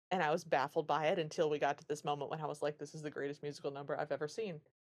 and I was baffled by it until we got to this moment when I was like, this is the greatest musical number I've ever seen.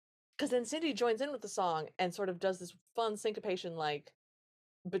 Because then Cindy joins in with the song and sort of does this fun syncopation, like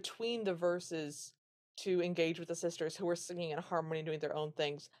between the verses to engage with the sisters who are singing in harmony, doing their own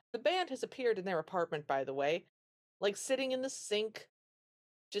things. The band has appeared in their apartment, by the way, like sitting in the sink,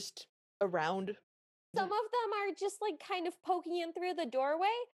 just around. Some of them are just like kind of poking in through the doorway.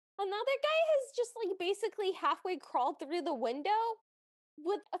 Another guy has just like basically halfway crawled through the window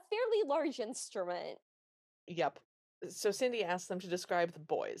with a fairly large instrument. Yep. So Cindy asks them to describe the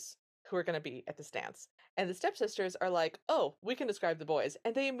boys who are going to be at this dance. And the stepsisters are like, "Oh, we can describe the boys."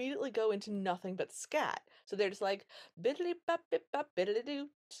 And they immediately go into nothing but scat. So they're just like, biddly bop bip bop biddly doo,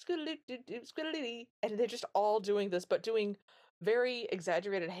 squiddly doo doo squiddly dee. And they're just all doing this, but doing very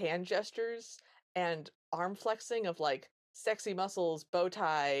exaggerated hand gestures and arm flexing of like sexy muscles, bow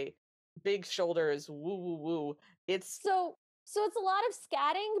tie, big shoulders, woo woo woo. It's So it's a lot of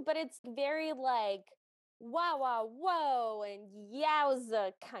scatting, but it's very like wow, wow, whoa, and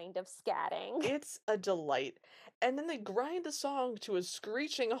yowza kind of scatting. It's a delight. And then they grind the song to a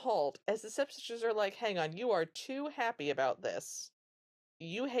screeching halt as the stepsisters are like, "Hang on, you are too happy about this.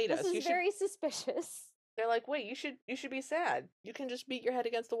 You hate This us. is You should." very suspicious. They're like, "Wait, you should be sad. You can just beat your head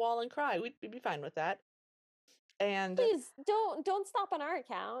against the wall and cry. We'd be fine with that." And Please don't stop on our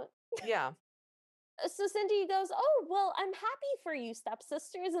account. yeah, So Cindy goes, "Oh, well, I'm happy for you,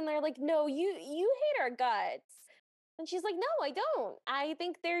 stepsisters." And they're like, "No, you hate our guts." And she's like, "No, I don't. I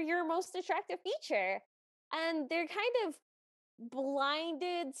think they're your most attractive feature." And they're kind of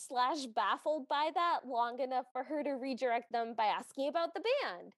blinded slash baffled by that long enough for her to redirect them by asking about the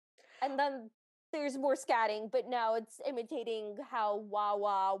band. And then there's more scatting, but now it's imitating how wah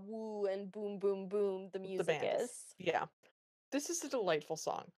wah woo and boom boom boom the the music band is. is. Yeah. This is a delightful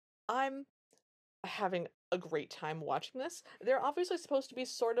song. I'm having a great time watching this. They're obviously supposed to be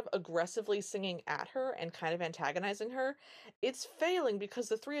sort of aggressively singing at her and kind of antagonizing her. It's failing because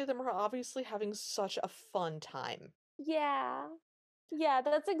the three of them are obviously having such a fun time. Yeah. Yeah,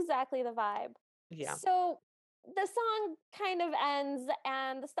 that's exactly the vibe. Yeah. So the song kind of ends,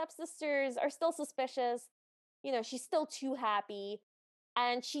 and the stepsisters are still suspicious. You know, she's still too happy,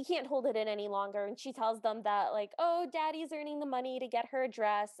 and she can't hold it in any longer. And she tells them that, like, oh, daddy's earning the money to get her a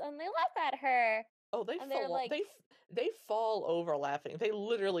dress. And they laugh at her. Oh, they And they're fall like, they fall over laughing. They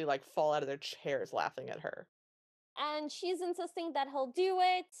literally like fall out of their chairs laughing at her. and she's insisting that he'll do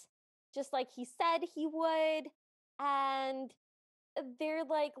it, just like he said he would. And they're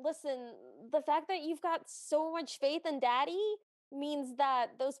like, listen, the fact that you've got so much faith in daddy means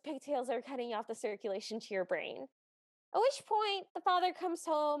that those pigtails are cutting off the circulation to your brain. At which point, the father comes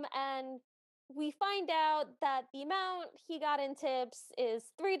home and we find out that the amount he got in tips is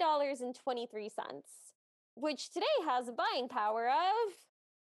 $3.23, which today has a buying power of.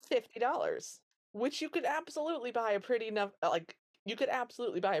 $50, which you could absolutely buy a pretty enough you could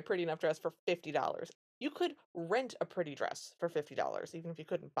absolutely buy a pretty enough dress for $50. You could rent a pretty dress for $50 even if you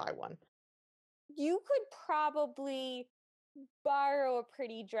couldn't buy one. You could probably borrow a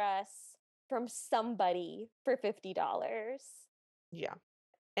pretty dress from somebody for $50. Yeah.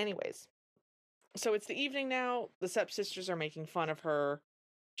 Anyways, so it's the evening now. The stepsisters are making fun of her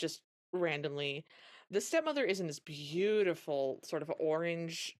just randomly. The stepmother is in this beautiful sort of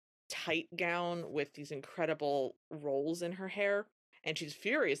orange tight gown with these incredible rolls in her hair, and she's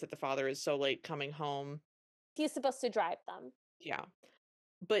furious that the father is so late coming home. He's supposed to drive them. Yeah.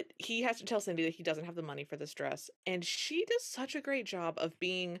 But he has to tell Cindy that he doesn't have the money for this dress, and she does such a great job of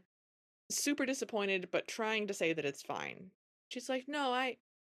being super disappointed but trying to say that it's fine. She's like, "No,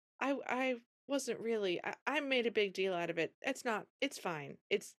 I wasn't really. I made a big deal out of it. It's fine.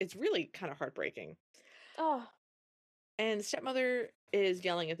 It's really kind of heartbreaking." Oh, And the stepmother is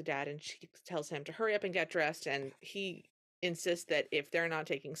yelling at the dad and she tells him to hurry up and get dressed, and he insists that if they're not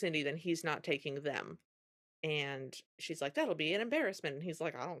taking Cindy, then he's not taking them. And she's like, "That'll be an embarrassment." And he's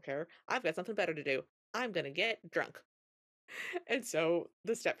like, "I don't care. I've got something better to do. I'm gonna get drunk." And so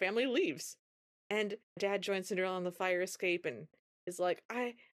the stepfamily leaves. And dad joins Cinderella on the fire escape and is like,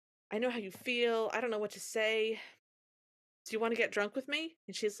 I know how you feel. I don't know what to say. Do you want to get drunk with me?"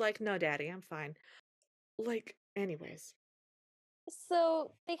 And she's like, "No, daddy, I'm fine." Like, anyways.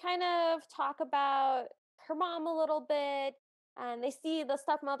 so they kind of talk about her mom a little bit, and they see the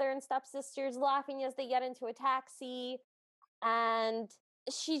stepmother and stepsisters laughing as they get into a taxi. And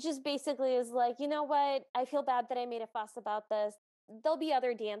she just basically is like, you know what? I feel bad that I made a fuss about this. There'll be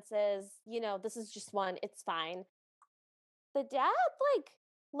other dances. You know, this is just one. It's fine. The dad, like,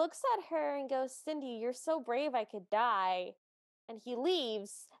 looks at her and goes, Cindy, you're so brave, I could die. And he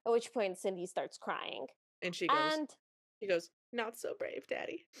leaves, at which point Cindy starts crying. And And she goes, "Not so brave,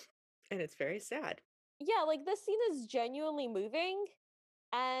 daddy." And it's very sad. yeah, like this scene is genuinely moving.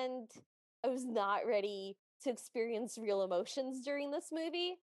 And I was not ready to experience real emotions during this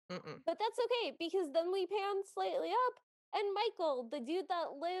movie. Mm-mm. But that's okay because then we pan slightly up, and Michael, the dude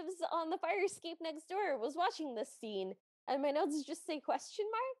that lives on the fire escape next door, was watching this scene. And my notes just say question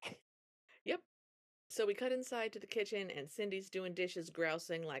mark. Yep. So we cut inside to the kitchen, and Cindy's doing dishes,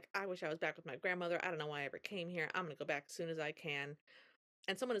 grousing, like, "I wish I was back with my grandmother. I don't know why I ever came here. I'm gonna go back as soon as I can."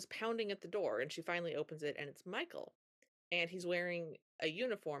 And someone is pounding at the door, and she finally opens it, and it's Michael. And he's wearing a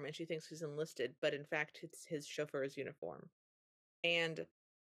uniform, and she thinks he's enlisted, but in fact, it's his chauffeur's uniform. And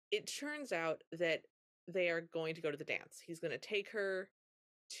it turns out that they are going to go to the dance. He's going to take her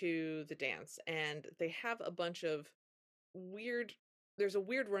to the dance, and they have a bunch of weird there's a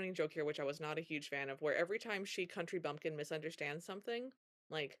weird running joke here which I was not a huge fan of, where every time she country bumpkin misunderstands something,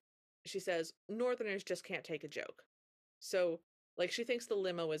 like she says northerners just can't take a joke. So like she thinks the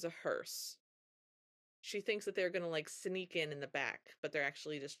limo is a hearse, She thinks that they're gonna, like, sneak in the back, but they're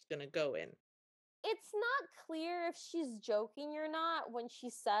actually just gonna go in, It's not clear if she's joking or not when she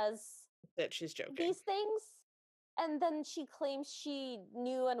says that she's joking. these things, and then she claims she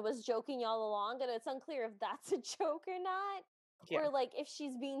knew and was joking all along, and it's unclear if that's a joke or not, Yeah. or, like, if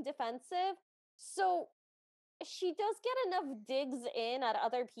she's being defensive. So, she does get enough digs in at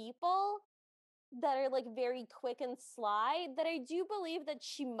other people that are, like, very quick and sly that I do believe that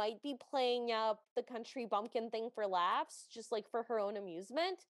she might be playing up the country bumpkin thing for laughs, just, like, for her own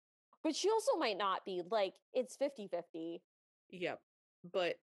amusement, but she also might not be, like, it's 50-50. Yep.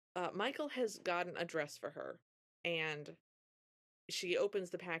 But, Michael has gotten a dress for her, and she opens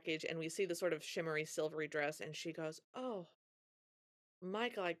the package, and we see the sort of shimmery, silvery dress, and she goes, "Oh,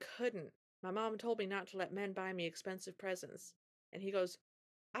 Michael, I couldn't. My mom told me not to let men buy me expensive presents." And he goes,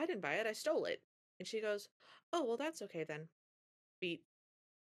 "I didn't buy it, I stole it." And she goes, "Oh, well, that's okay then." Beat,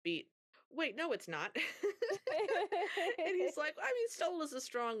 beat. Wait, no, it's not. And he's like, "I mean, stole is a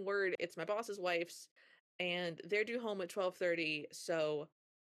strong word. It's my boss's wife's, and they're due home at 12:30, so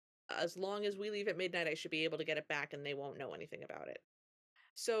as long as we leave at midnight, I should be able to get it back and they won't know anything about it."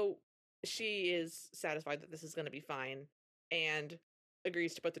 So she is satisfied that this is gonna be fine and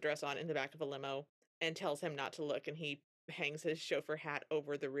agrees to put the dress on in the back of a limo and tells him not to look, and he hangs his chauffeur hat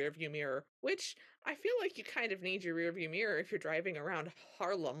over the rearview mirror, which I feel like you kind of need your rearview mirror if you're driving around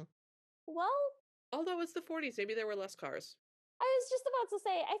Harlem. Well, Although it's the '40s, maybe there were less cars. I was just about to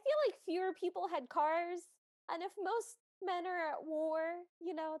say, I feel like fewer people had cars, and if most men are at war,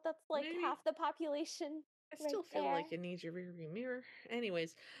 that's like Maybe. half the population I right still feel there. like you need your rearview mirror.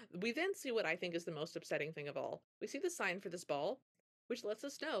 Anyways, we then see what I think is the most upsetting thing of all. We see the sign for this ball, which lets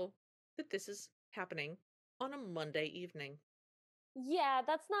us know that this is happening on a Monday evening. Yeah,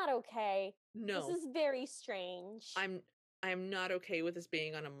 that's not okay. This No, is very strange. I'm I'm not okay with this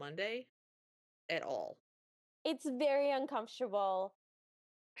being on a Monday at all. It's very uncomfortable.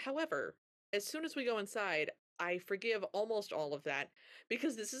 However, as soon as we go inside, I forgive almost all of that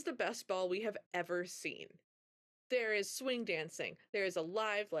because this is the best ball we have ever seen. There is swing dancing. There is a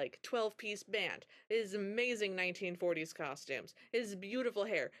live, like, 12-piece band. It is amazing 1940s costumes. It is beautiful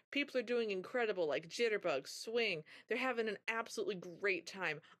hair. People are doing incredible, like, jitterbug, swing. They're having an absolutely great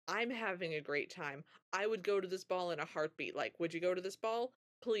time. I'm having a great time. I would go to this ball in a heartbeat. Like, would you go to this ball?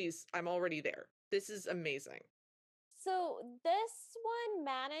 Please, I'm already there. This is amazing. So this one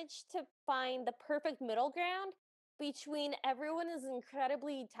managed to find the perfect middle ground between everyone is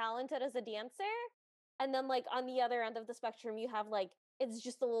incredibly talented as a dancer, and then like on the other end of the spectrum, you have like it's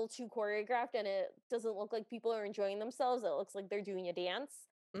just a little too choreographed and it doesn't look like people are enjoying themselves. It looks like they're doing a dance.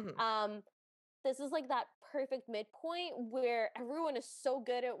 Mhm, Um, this is like that perfect midpoint where everyone is so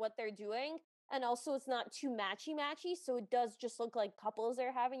good at what they're doing, and also it's not too matchy, so it does just look like couples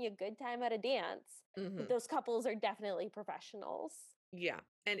are having a good time at a dance, but mhm. those couples are definitely professionals. Yeah,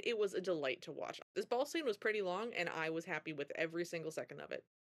 and it was a delight to watch. This ball scene was pretty long, and I was happy with every single second of it.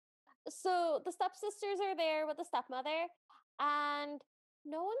 So the stepsisters are there with the stepmother, and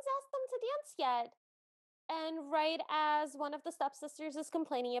no one's asked them to dance yet. And right as one of the stepsisters is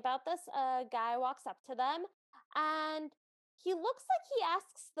complaining about this, a guy walks up to them and he looks like he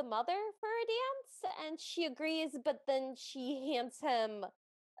asks the mother for a dance and she agrees, but then she hands him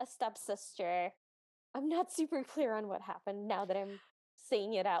a stepsister. I'm not super clear on what happened now that I'm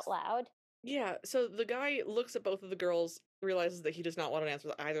saying it out loud. Yeah, so the guy looks at both of the girls, realizes that he does not want to dance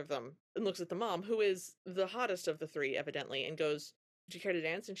with either of them, and looks at the mom, who is the hottest of the three, evidently, and goes, "Do you care to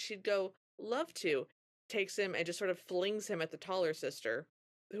dance?" And she'd go, "Love to." Takes him and just sort of flings him at the taller sister,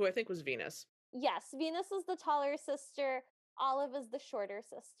 who I think was Venus. Yes, Venus is the taller sister, Olive is the shorter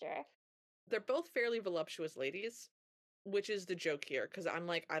sister. They're both fairly voluptuous ladies, which is the joke here, because I'm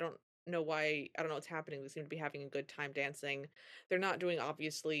like, I don't know what's happening. They seem to be having a good time dancing. They're not doing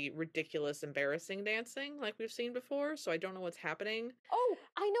obviously ridiculous, embarrassing dancing like we've seen before, so I don't know what's happening. Oh,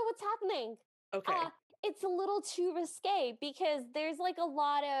 I know what's happening. Uh, Okay. it's a little too risque because there's like a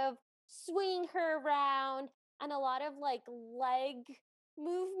lot of swinging her around and a lot of like leg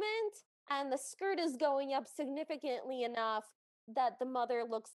movement, and the skirt is going up significantly enough that the mother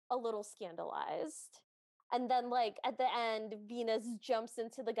looks a little scandalized. And then, like, at the end, Venus jumps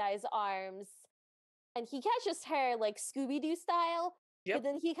into the guy's arms and he catches her like Scooby Doo style, but Yep.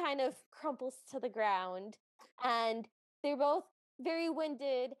 then he kind of crumples to the ground. And they're both very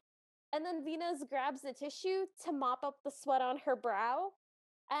winded. And then Venus grabs a tissue to mop up the sweat on her brow.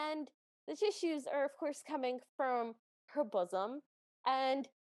 And the tissues are, of course, coming from her bosom. And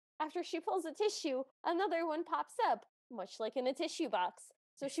after she pulls a tissue, another one pops up, much like in a tissue box.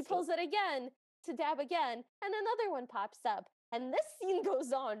 So she So pulls it again to dab again, and another one pops up. And this scene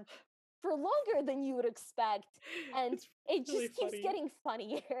goes on for longer than you would expect, and It's it really just keeps funny. getting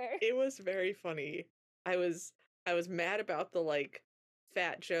funnier. It was very funny. I was I was mad about the, like,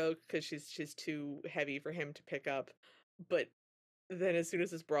 fat joke because she's too heavy for him to pick up, but then as soon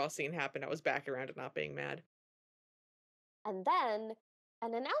as this bra scene happened, I was back around to not being mad. And then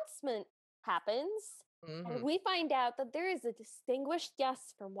an announcement happens, and Mhm. we find out that there is a distinguished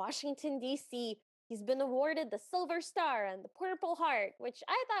guest from Washington, D.C. He's been awarded the Silver Star and the Purple Heart, which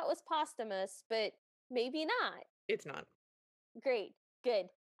I thought was posthumous, but maybe not. It's not. Great, good.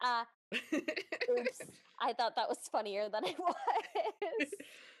 Uh, oops. I thought that was funnier than it was.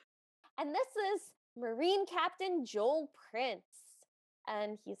 And this is Marine Captain Joel Prince.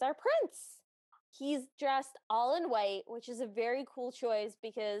 And he's our prince. He's dressed all in white, which is a very cool choice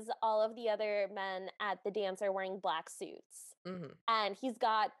because all of the other men at the dance are wearing black suits. Mhm. And he's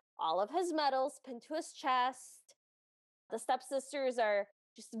got all of his medals pinned to his chest. The stepsisters are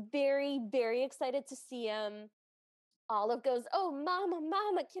just very, very excited to see him. Olive goes, "Oh, mama,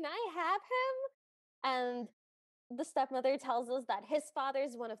 mama, can I have him?" And the stepmother tells us that his father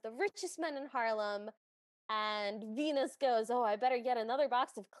is one of the richest men in Harlem. And Venus goes, "Oh, I better get another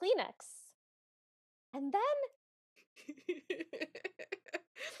box of Kleenex." And then,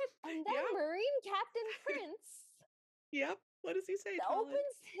 and then Yep, Marine Captain Prince yep. What does he say, Talon? opens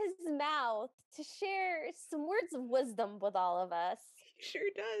his mouth to share some words of wisdom with all of us. He sure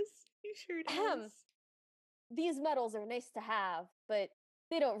does. He sure Ahem. does. These medals are nice to have, but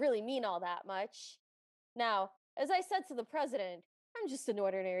they don't really mean all that much. Now, as I said to the president, I'm just an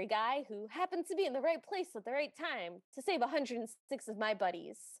ordinary guy who happened to be in the right place at the right time to save 106 of my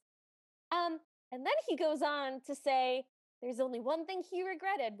buddies. And then he goes on to say there's only one thing he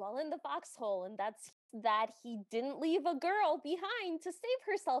regretted while in the foxhole, and that's that he didn't leave a girl behind to save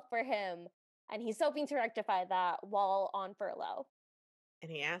herself for him. And he's hoping to rectify that while on furlough. And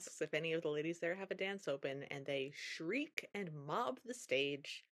he asks if any of the ladies there have a dance open, and they shriek and mob the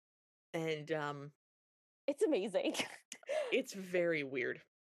stage. And It's amazing. it's very weird.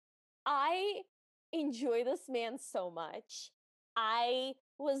 I enjoy this man so much. I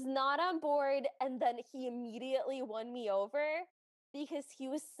was not on board, and then he immediately won me over because he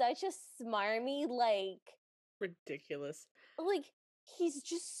was such a smarmy, Ridiculous. like he's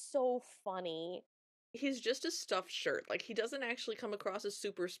just so funny. He's just a stuffed shirt. Like, he doesn't actually come across as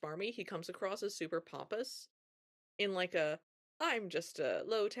super smarmy, he comes across as super pompous in, like, "I'm just a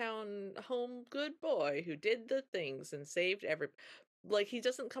low-town home good boy who did the things and saved every." Like, he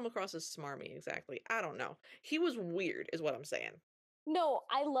doesn't come across as smarmy exactly. I don't know. He was weird is what I'm saying. No,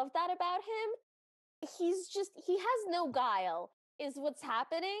 I love that about him. He has no guile, is what's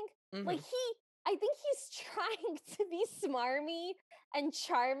happening. Like, Mhm. I think he's trying to be smarmy and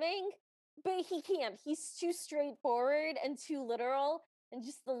charming, but he can't. He's too straightforward and too literal and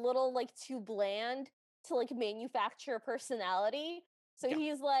just a little, like, too bland to, like, manufacture a personality. So Yeah.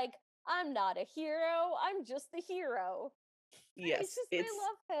 he's like, "I'm not a hero, I'm just the hero." It's Yes, just,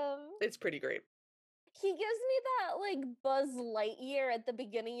 I love him. it's pretty great. He gives me that, like, Buzz Lightyear at the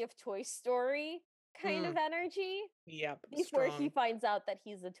beginning of Toy Story kind of Mm, energy yep, before he finds out that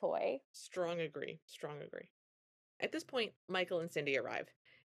he's a toy. strong agree. At this point, Michael and Cindy arrive,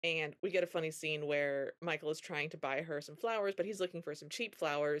 and we get a funny scene where Michael is trying to buy her some flowers, but he's looking for some cheap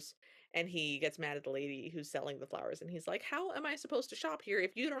flowers, and he gets mad at the lady who's selling the flowers, and he's like, "How am I supposed to shop here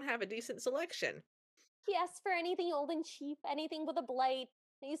if you don't have a decent selection?" He asks for anything old and cheap, anything with a blight,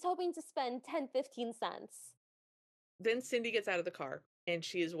 and he's hoping to spend 10, 15 cents. Then Cindy gets out of the car, and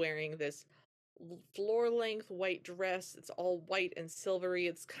she is wearing this floor-length white dress. It's all white and silvery.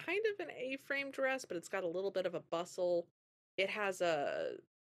 It's kind of an A-frame dress, but it's got a little bit of a bustle. It has a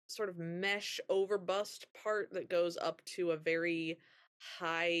sort of mesh over bust part that goes up to a very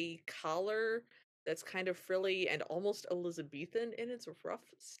high collar that's kind of frilly and almost Elizabethan in its rough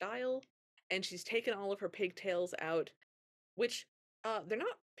style. And she's taken all of her pigtails out, which, they're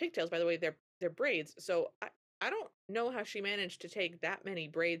not pigtails, by the way, they're braids, so I don't know how she managed to take that many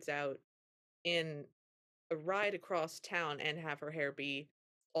braids out in a ride across town and have her hair be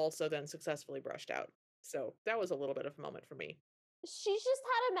also then successfully brushed out. So, that was a little bit of a moment for me. She's just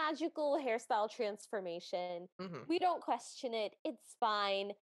had a magical hairstyle transformation. Mhm, We don't question it. It's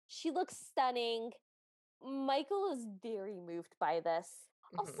fine. She looks stunning. Michael is very moved by this.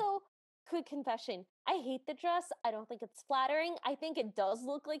 mhm. Also, quick confession, I hate the dress. I don't think it's flattering. I think it does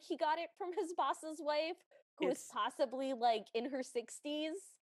look like he got it from his boss's wife, who is It's possibly like in her 60s.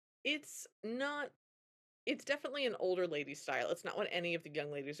 it's not it's definitely an older lady style, it's not what any of the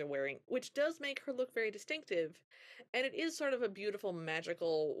young ladies are wearing, which does make her look very distinctive, and it is sort of a beautiful,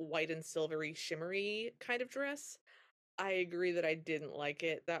 magical, white and silvery, shimmery kind of dress. I agree that I didn't like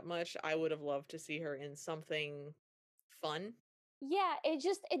it that much. I would have loved to see her in something fun. Yeah, it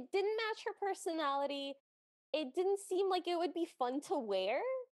didn't match her personality. It didn't seem like it would be fun to wear,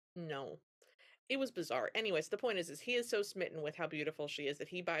 No. It was bizarre. Anyways, the point is he is so smitten with how beautiful she is that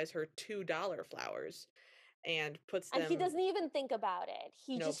he buys her $2 flowers and puts and he them doesn't even think about it.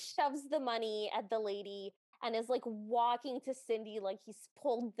 He nope. just shoves the money at the lady and is like walking to Cindy like he's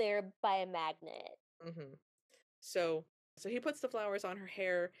pulled there by a magnet. Mhm. So he puts the flowers on her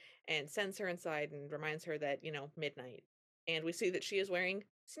hair and sends her inside and reminds her that, midnight. And we see that she is wearing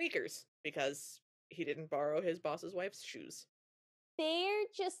sneakers because he didn't borrow his boss's wife's shoes. They're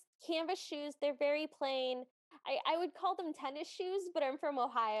just canvas shoes. They're very plain. I would call them tennis shoes, but I'm from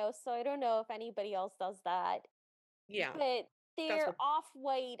Ohio, so I don't know if anybody else does that. Yeah, But that's they're what off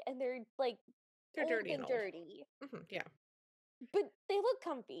white and they're like they're old dirty and and old. dirty, Yeah. but they look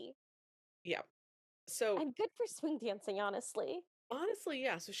comfy Yeah. So and good for swing dancing, honestly. honestly,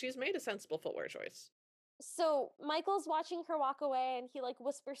 yeah, so she's made a sensible footwear choice. So Michael's watching her walk away and he like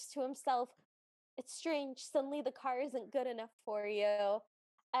whispers to himself, "It's strange. Suddenly the car isn't good enough for you."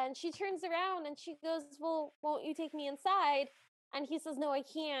 And she turns around and she goes, "Well, won't you take me inside?" And he says, "No, I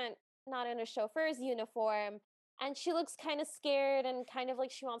can't. Not in a chauffeur's uniform." And she looks kind of scared and kind of like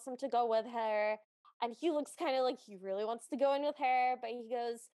she wants him to go with her. And he looks kind of like he really wants to go in with her, but he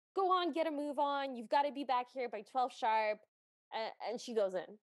goes, "Go on, get a move on. You've got to be back here by 12 sharp." And she goes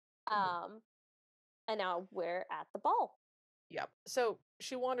in. Mhm. Um, and now we're at the ball. Yep. So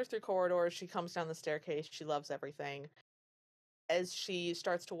she wanders through corridors, she comes down the staircase, she loves everything. As she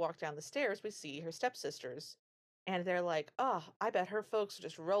starts to walk down the stairs, we see her stepsisters. And they're like, oh, I bet her folks are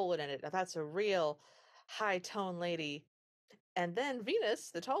just rolling in it. Now that's a real high tone lady. And then Venus,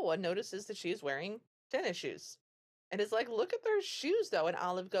 the tall one, notices that she is wearing tennis shoes. And is like, look at their shoes though. And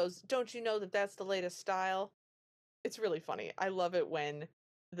Olive goes, don't you know that that's the latest style? It's really funny. I love it when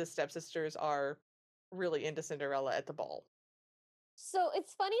the stepsisters are really into Cinderella at the ball. So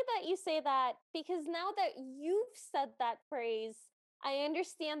it's funny that you say that because now that you've said that phrase, I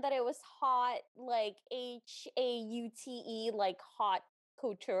understand that it was hot, like HAUTE, like hot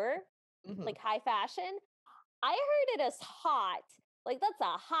couture, Mhm. like high fashion. I heard it as hot, like that's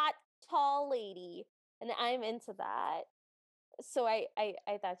a hot, tall lady, and I'm into that. So I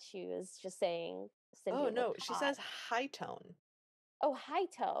thought she was just saying Oh, Cindy no, looked she hot. says high tone. Oh, high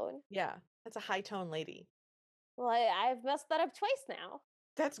tone. Yeah, that's a high tone lady. Well, I've messed that up twice now.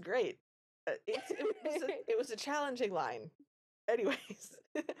 That's great. It was a challenging line. Anyways,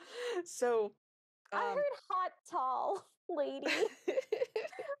 so, um I heard hot, tall lady.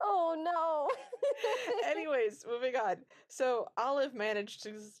 Oh no. anyways, moving on. So, Olive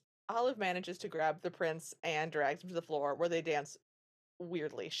manages to grab the prince and drags him to the floor where they dance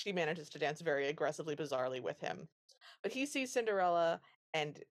weirdly. She manages to dance very aggressively, bizarrely with him. But he sees Cinderella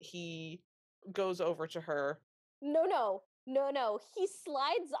and he goes over to her. No, no. No, no. He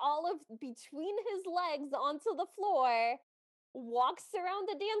slides Olive between his legs onto the floor, walks around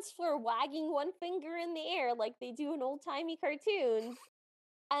the dance floor wagging one finger in the air like they do in old-timey cartoons,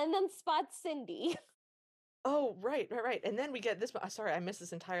 and then spots Cindy. Oh, right, right, right. And then we get this sorry, I missed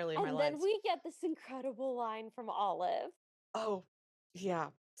this entirely in my And then lines. we get this incredible line from Olive. Oh, yeah.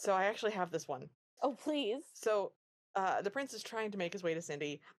 So I actually have this one. Oh, please. So, the prince is trying to make his way to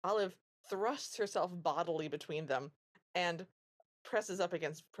Cindy. Olive thrusts herself bodily between them and presses up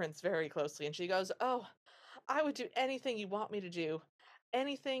against Prince very closely, and she goes, "Oh, I would do anything you want me to do.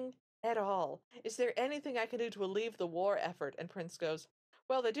 Anything at all. Is there anything I can do to relieve the war effort?" And Prince goes,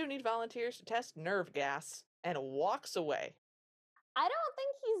 "Well, they do need volunteers to test nerve gas," and walks away. I don't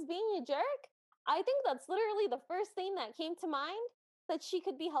think he's being a jerk. I think that's literally the first thing that came to mind that she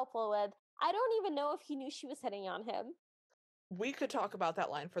could be helpful with. I don't even know if he knew she was hitting on him. We could talk about that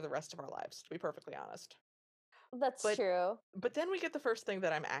line for the rest of our lives, to be perfectly honest. That's But true. then we get the first thing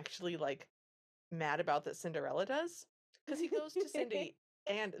that I'm actually, like, mad about that Cinderella does, because he goes to Cindy,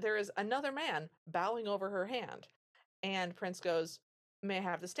 and there is another man bowing over her hand, and Prince goes, "May I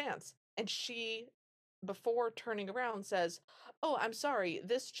have this dance?" And she, before turning around, says, "Oh, I'm sorry,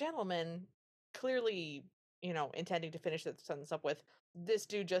 this gentleman," clearly, intending to finish the sentence up with, "This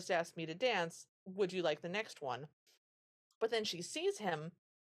dude just asked me to dance. Would you like the next one?" But then she sees him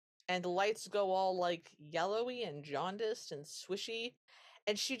and the lights go all like yellowy and jaundiced and swishy.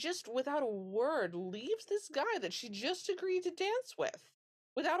 And she just, without a word, leaves this guy that she just agreed to dance with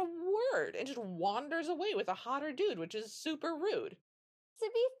without a word and just wanders away with a hotter dude, which is super rude. To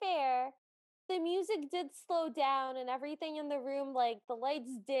be fair, the music did slow down and everything in the room, like the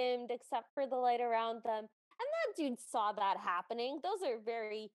lights dimmed except for the light around them. And that dude saw that happening. Those are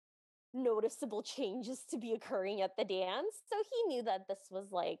very noticeable changes to be occurring at the dance. So he knew that this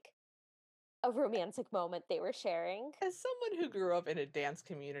was like a romantic moment they were sharing. As someone who grew up in a dance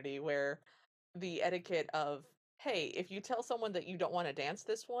community where the etiquette of, hey, if you tell someone that you don't want to dance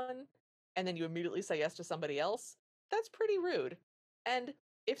this one, and then you immediately say yes to somebody else, that's pretty rude. And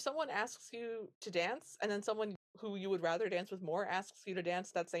if someone asks you to dance, and then someone who you would rather dance with more asks you to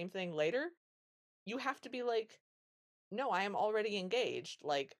dance that same thing later, you have to be like, no, I am already engaged.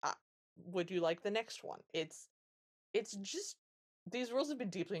 Like, would you like the next one? It's just these rules have been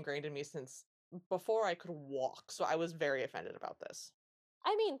deeply ingrained in me since before I could walk, so I was very offended about this.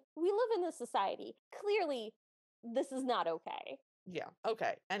 I mean, we live in this society. Clearly, this is not okay. Yeah,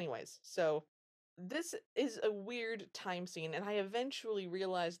 okay. Anyways, so this is a weird time scene, and I eventually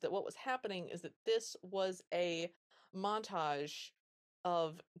realized that what was happening is that this was a montage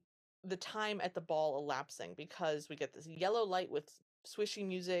of the time at the ball elapsing because we get this yellow light with swishy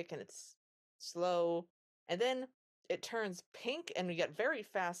music and it's slow, and then it turns pink and we get very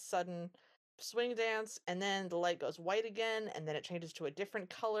fast, sudden swing dance, and then the light goes white again, and then it changes to a different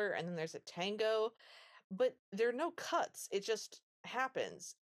color, and then there's a tango, but there are no cuts, it just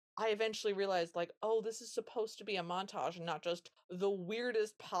happens. I eventually realized, like, oh, this is supposed to be a montage and not just the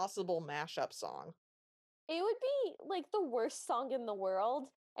weirdest possible mashup song. It would be like the worst song in the world,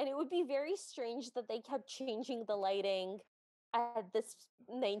 and it would be very strange that they kept changing the lighting at this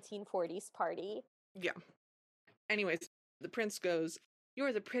 1940s party. Yeah. Anyways, the prince goes,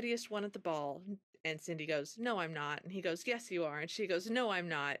 "You're the prettiest one at the ball." And Cindy goes, "No, I'm not." And he goes, "Yes, you are." And she goes, "No, I'm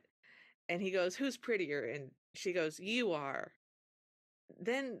not." And he goes, "Who's prettier?" And she goes, "You are."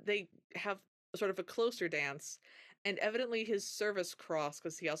 Then they have sort of a closer dance, and evidently his service cross,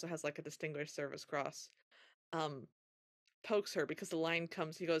 because he also has like a distinguished service cross, um, pokes her because the line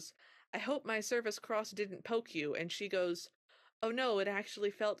comes, he goes, "I hope my service cross didn't poke you." And she goes, "Oh no, it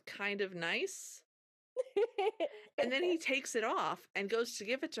actually felt kind of nice." And then he takes it off and goes to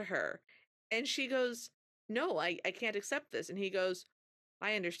give it to her. And she goes, "No, I can't accept this." And he goes,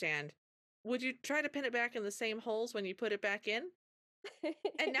 "I understand. Would you try to pin it back in the same holes when you put it back in?"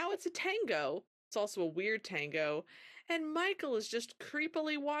 And now it's a tango. It's also a weird tango. And Michael is just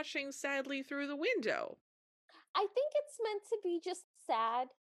creepily watching sadly through the window. I think it's meant to be just sad,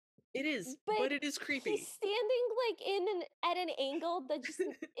 It is, but but it is he's creepy. standing like in at an angle that just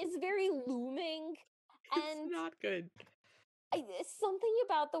is very looming, It's and not good. something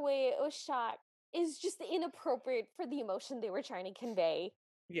about the way it was shot is just inappropriate for the emotion they were trying to convey.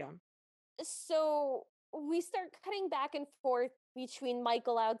 Yeah. So we start cutting back and forth between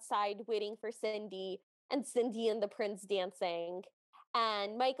Michael outside waiting for Cindy and Cindy and the prince dancing.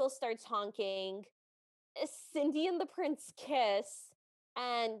 And Michael starts honking. Cindy and the prince kiss.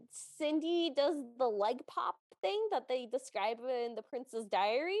 And Cindy does the leg pop thing that they describe in the prince's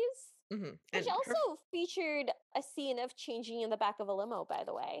diaries, which And her also featured a scene of changing in the back of a limo, by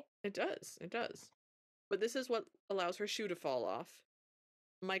the way. it does, it does. But this is what allows her shoe to fall off.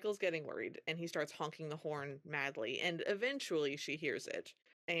 Michael's getting worried and he starts honking the horn madly, and eventually she hears it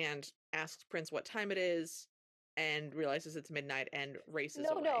and asks Prince what time it is and realizes it's midnight and races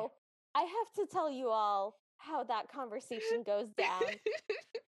No, away. no. I have to tell you all how that conversation goes down.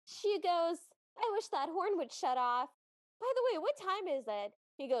 She goes, I wish that horn would shut off. By the way, what time is it?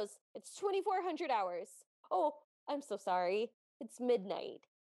 He goes, it's 2400 hours. Oh, I'm so sorry. It's midnight.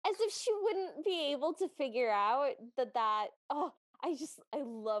 As if she wouldn't be able to figure out oh, I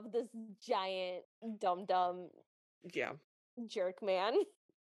love this giant dum dum Yeah. jerk man.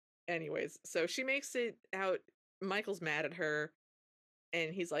 Anyways, so she makes it out. Michael's mad at her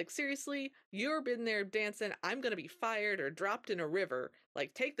and he's like, "Seriously? You're been there dancing. I'm going to be fired or dropped in a river.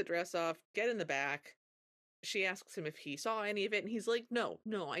 Like, take the dress off, get in the back." She asks him if he saw any of it, and he's like, "No,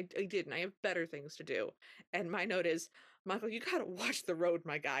 no, I didn't. I have better things to do." And my note is, "Michael, you gotta watch the road,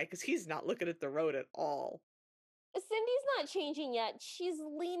 my guy, because he's not looking at the road at all." Cindy's not changing yet. She's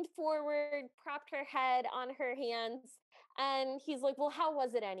leaned forward, propped her head on her hands, and he's like, well, how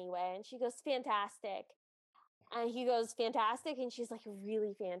was it anyway? And she goes, fantastic. And he goes, fantastic. And she's like,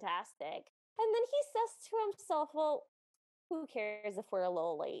 really fantastic. And then he says to himself, well, who cares if we're a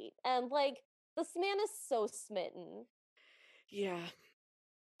little late? And like, this man is so smitten. Yeah,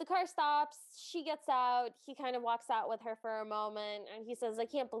 The car stops. She gets out. He kind of walks out with her for a moment. And he says, I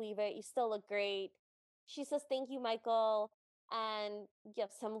can't believe it. You still look great. She says, thank you, Michael. And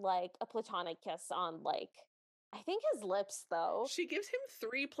gives him like a platonic kiss on like, I think his lips, though. she gives him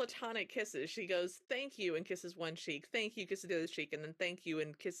 3 platonic kisses. She goes, "Thank you," and kisses one cheek, "Thank you," kisses the other cheek, and then "Thank you,"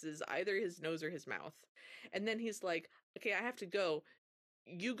 and kisses either his nose or his mouth. And then he's like, "Okay, I have to go.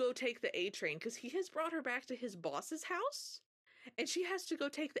 You go take the A train," because he has brought her back to his boss's house. and she has to go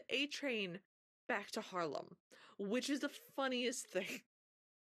take the A train back to Harlem, which is the funniest thing.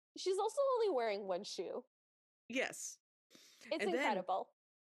 She's also only wearing one shoe. Yes. It's And then incredible.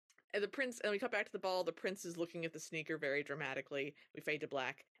 and the prince, and we cut back to the ball. The prince is looking at the sneaker very dramatically. We fade to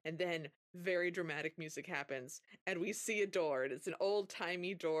black, and then very dramatic music happens, and we see a door, and it's an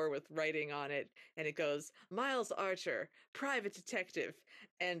old-timey door with writing on it, and it goes, Miles Archer, private detective.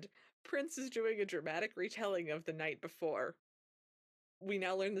 And Prince is doing a dramatic retelling of the night before. We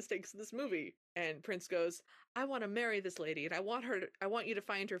now learn the stakes of this movie, and Prince goes, I want to marry this lady, and I want you to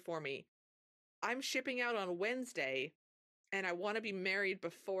find her for me. I'm shipping out on Wednesday, and I want to be married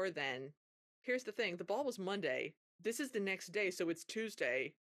before then. Here's the thing, the ball was Monday. This is the next day, so it's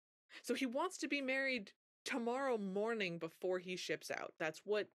Tuesday. So he wants to be married tomorrow morning before he ships out. That's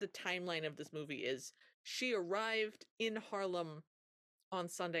what the timeline of this movie is. She arrived in Harlem on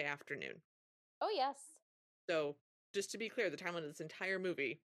Sunday afternoon. Oh, yes. So, just to be clear, the timeline of this entire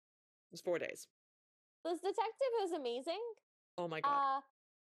movie is 4 days. This detective is amazing. Oh my god.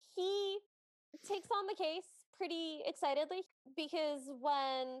 He takes on the case pretty excitedly because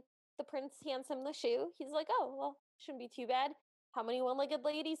when the prince hands him the shoe, he's like, "Oh, well, shouldn't be too bad. How many one-legged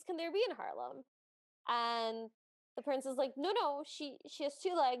ladies can there be in Harlem?" And the prince is like, "No, no, she has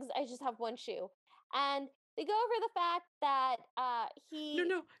two legs. I just have one shoe." And they go over the fact that No, he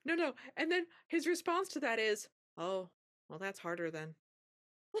no, no, no. And then his response to that is, oh, well, that's harder then.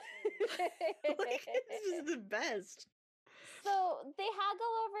 Like, this is the best. So they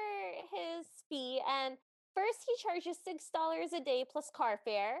haggle over his fee, and first he charges $6 a day plus car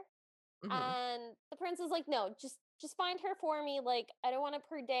fare. Hmm. And the prince is like, "No, just find her for me. Like, I don't want it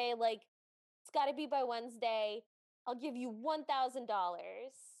per day. Like, it's got to be by Wednesday. I'll give you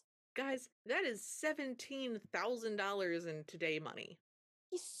 $1,000." Guys, that is $17,000 in today money.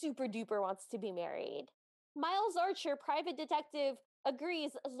 He super duper wants to be married. Miles Archer, private detective,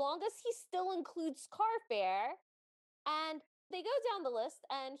 agrees as long as he still includes car fare. And they go down the list,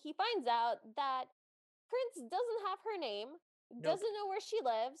 and he finds out that Prince doesn't have her name, Nope. doesn't know where she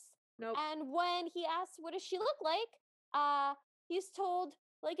lives, Nope. and when he asks what does she look like, he's told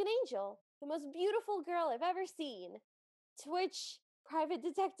like an angel, the most beautiful girl I've ever seen. To which private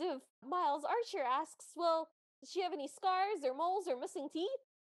detective Miles Archer asks, "Well, does she have any scars or moles or missing teeth?"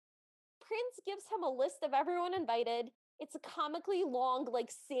 Prince gives him a list of everyone invited. It's a comically long,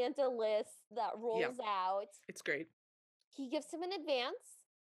 like Santa list that Yeah, rolls out. it's great. He gives him an advance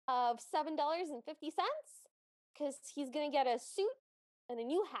of $7.50 because he's going to get a suit and a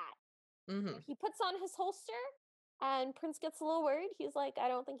new hat. Hmm. And he puts on his holster, and Prince gets a little worried. He's like, "I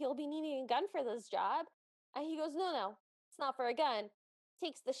don't think you'll be needing a gun for this job." And he goes, "No, no, it's not for a gun."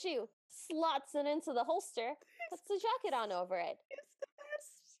 Takes the shoe, slots it into the holster, puts the jacket on over it. It's the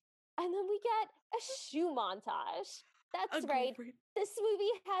best. And then we get a shoe montage. That's right. Agreed. This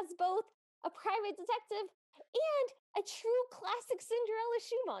movie has both a private detective and a true classic Cinderella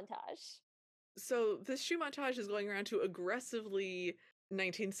shoe montage. So this shoe montage is going around to aggressively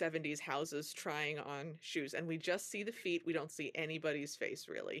 1970s houses trying on shoes, and we just see the feet. We don't see anybody's face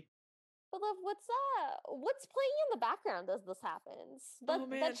really. But love, what's playing in the background as this happens? Oh That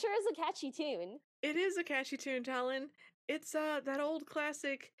man, sure is a catchy tune. it is a catchy tune, Talon. It's that old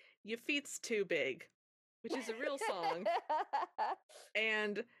classic "Your Feet's Too Big," which is a real song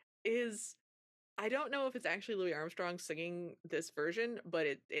and is, I don't know if it's actually Louis Armstrong singing this version, but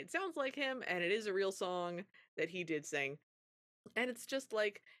it sounds like him, and it is a real song that he did sing. And it's just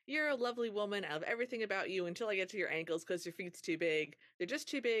like, you're a lovely woman. I love everything about you until I get to your ankles because your feet's too big. They're just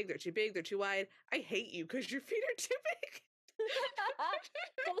too big. They're too big. They're too wide. I hate you because your feet are too big.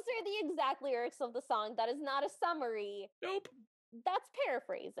 Those are the exact lyrics of the song. That is not a summary. Nope. That's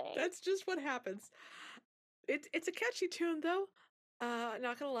paraphrasing. That's just what happens. It's a catchy tune though.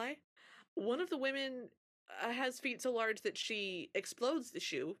 Not gonna lie. One of the women has feet so large that she explodes the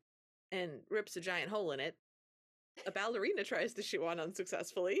shoe and rips a giant hole in it. A ballerina tries the shoe on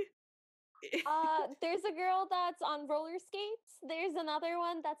unsuccessfully. There's a girl that's on roller skates. There's another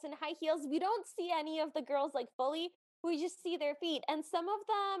one that's in high heels. We don't see any of the girls like fully. We just see their feet, and some of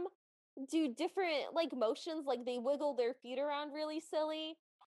them do different like motions, like they wiggle their feet around really silly.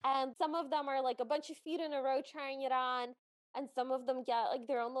 And some of them are like a bunch of feet in a row trying it on, and some of them get like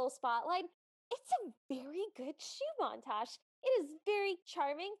their own little spotlight. It's a very good shoe montage. It is very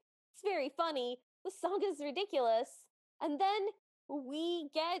charming. It's very funny. The song is ridiculous. And then we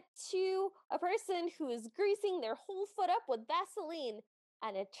get to a person who is greasing their whole foot up with Vaseline.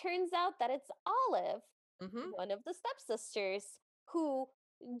 And it turns out that it's Olive, Hmm. one of the stepsisters, who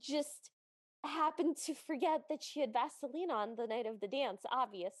just happened to forget that she had Vaseline on the night of the dance,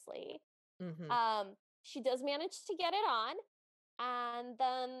 obviously. Hmm. She does manage to get it on, And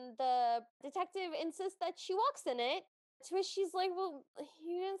then the detective insists that she walks in it, to which she's like, well,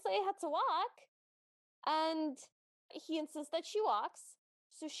 you didn't say I had to walk. And he insists that she walks.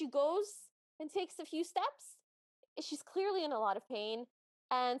 So she goes and takes a few steps. She's clearly in a lot of pain.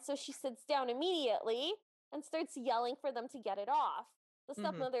 And so she sits down immediately and starts yelling for them to get it off. The Hmm.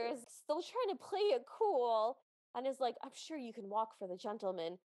 stepmother is still trying to play it cool and is like, I'm sure you can walk for the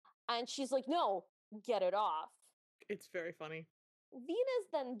gentleman. And she's like, no, get it off. It's very funny. Venus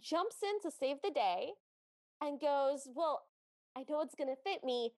then jumps in to save the day and goes, well, I know it's going to fit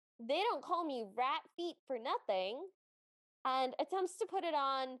me. They don't call me rat feet for nothing. And attempts to put it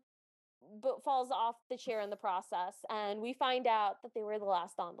on, but falls off the chair in the process. And we find out that they were the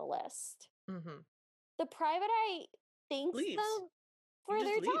last on the list. Hmm. The private eye thanks Leaves. them He for just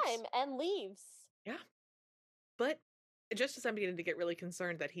their leaves. time and leaves. Yeah. But just as I'm beginning to get really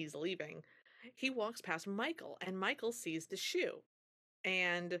concerned that he's leaving, he walks past Michael, and Michael sees the shoe.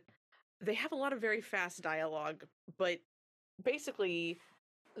 And they have a lot of very fast dialogue, but basically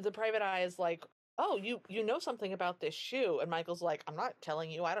the private eye is like, "Oh, you know something about this shoe." And Michael's like, "I'm not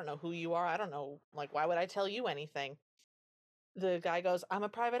telling you. I don't know who you are. I don't know, like, why would I tell you anything?" The guy goes, "I'm a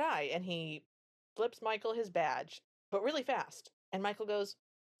private eye." And he flips Michael his badge, but really fast. And Michael goes,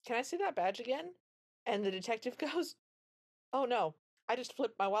 "Can I see that badge again?" And the detective goes, "Oh no, I just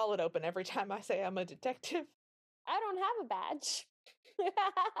flip my wallet open every time I say I'm a detective." I don't have a badge.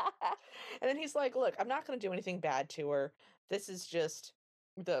 And then he's like, "Look, I'm not going to do anything bad to her. This is just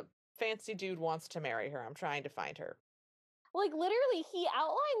the fancy dude wants to marry her. I'm trying to find her." Like, literally, he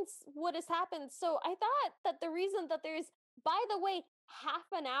outlines what has happened. So I thought that the reason that there's, by the way, half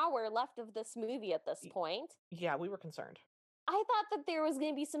an hour left of this movie at this Y- point, Yeah, we were concerned. I thought that there was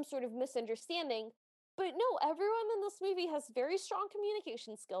going to be some sort of misunderstanding. But no, everyone in this movie has very strong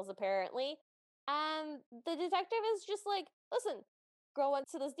communication skills, apparently. And the detective is just like, listen, girl went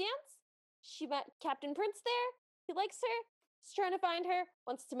to this dance. She met Captain Prince there. He likes her. He's trying to find her,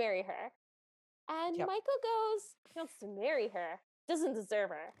 wants to marry her. And Yep. Michael goes, he wants to marry her, doesn't deserve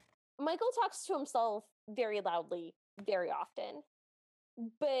her. Michael talks to himself very loudly, very often.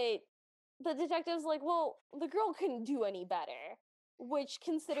 But the detective's like, well, the girl couldn't do any better. Which,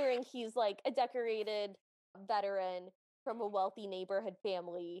 considering he's like a decorated veteran from a wealthy neighborhood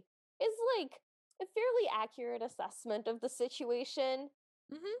family, is like a fairly accurate assessment of the situation.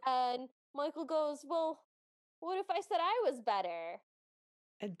 Hmm. And Michael goes, well, what if I said I was better?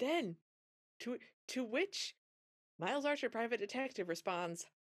 And then to to which Miles Archer, private detective, responds,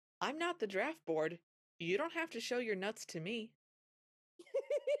 "I'm not the draft board. You don't have to show your nuts to me."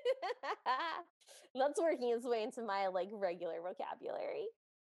 That's working its way into my like regular vocabulary.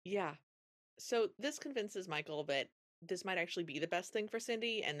 Yeah. So this convinces Michael that this might actually be the best thing for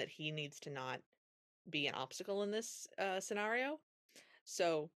Cindy, and that he needs to not be an obstacle in this scenario.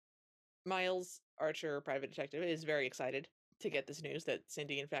 So Miles Archer, private detective, is very excited to get this news that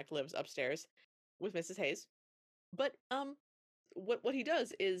Cindy, in fact, lives upstairs with Mrs. Hayes. But what he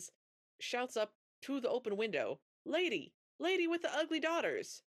does is shouts up to the open window, "Lady, lady with the ugly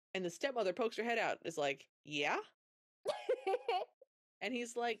daughters!" And the stepmother pokes her head out, is like, "Yeah?" And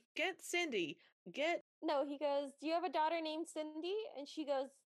he's like, "Get Cindy, get." No, he goes, do you have a daughter named Cindy? And she goes,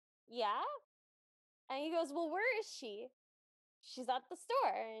 yeah. And he goes, well, where is she? She's at the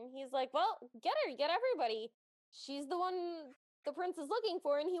store. And he's like, well, get her, get everybody. She's the one the prince is looking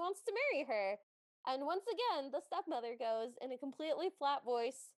for, and he wants to marry her. And once again, the stepmother goes in a completely flat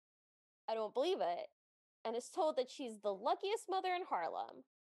voice, I don't believe it. And is told that she's the luckiest mother in Harlem.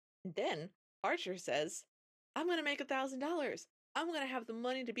 Then Archer says, "I'm gonna make $1,000. I'm gonna have the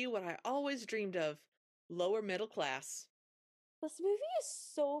money to be what I always dreamed of, lower middle class." This movie is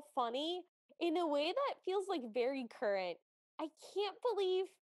so funny in a way that feels like very current. I can't believe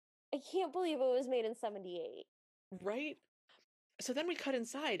it was made in 78. Right? So then we cut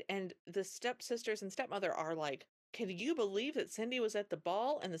inside, and the stepsisters and stepmother are like, "Can you believe that Cindy was at the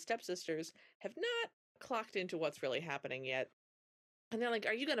ball?" And the stepsisters have not clocked into what's really happening yet. And they're like,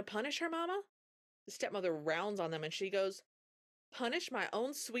 "Are you going to punish her, Mama?" The stepmother rounds on them and she goes, "Punish my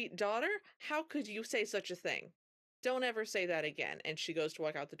own sweet daughter? How could you say such a thing? Don't ever say that again." And she goes to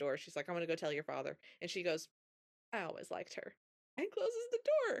walk out the door. She's like, "I'm going to go tell your father." And she goes, "I always liked her." And closes the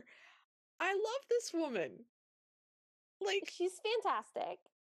door. I love this woman. Like, She's fantastic.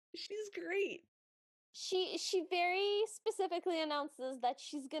 she's great. She very specifically announces that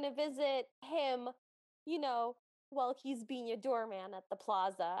she's going to visit him, you know, while he's being a doorman at the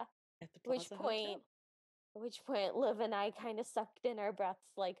plaza. At the Which Plaza point Hotel. which point Liv and I kind of sucked in our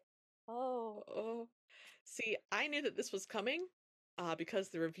breaths like, "Oh, Oh. See, I knew that this was coming, because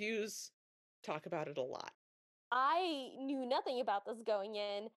the reviews talk about it a lot. I knew nothing about this going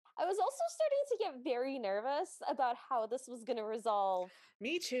in. I was also starting to get very nervous about how this was going to resolve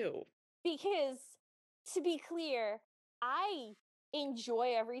Me too. because, to be clear, I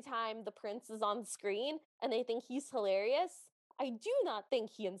enjoy every time the prince is on screen and they think he's hilarious. I do not think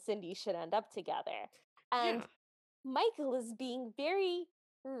he and Cindy should end up together. And Yeah. Michael is being very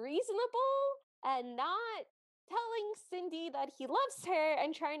reasonable and not telling Cindy that he loves her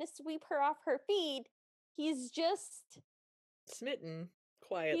and trying to sweep her off her feet. He's just Smitten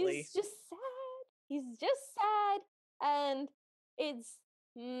quietly. he's just sad. He's just sad and it's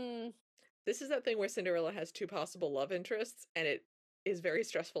mm, This is that thing where Cinderella has two possible love interests, and it is very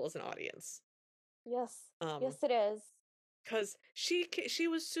stressful as an audience. yes. Um, Yes it is. because she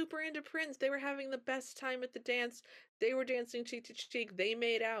was super into Prince. They were having the best time at the dance. They were dancing cheek to cheek. They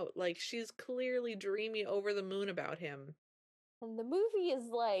made out. Like, she's clearly dreamy over the moon about him. And the movie is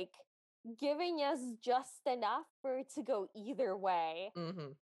like giving us just enough for it to go either way.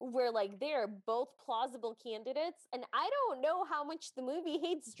 Mhm. Where like they're both plausible candidates, and I don't know how much the movie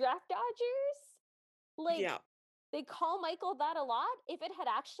hates draft dodgers. Like, Yeah. they call Michael that a lot. If it had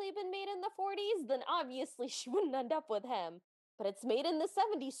actually been made in the 40s, then obviously she wouldn't end up with him. But it's made in the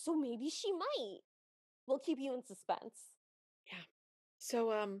 70s, so maybe she might. We'll keep you in suspense. Yeah.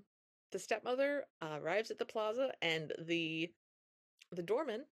 So, the stepmother arrives at the plaza, and the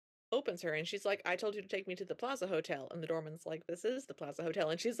doorman opens her, and she's like, "I told you to take me to the Plaza Hotel." And the doorman's like, "This is the Plaza Hotel."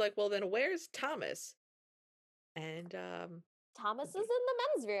 And she's like, "Well, then where's Thomas?" And Thomas is in the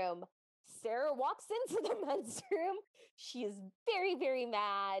the men's room. Sarah walks into the men's room. She is very, very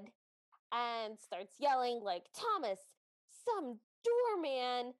mad and starts yelling, like, Thomas, some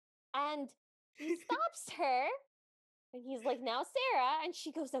doorman. And he stops her. And he's like, now Sarah. And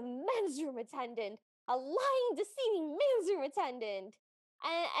she goes, a men's room attendant, a lying, deceiving men's room attendant.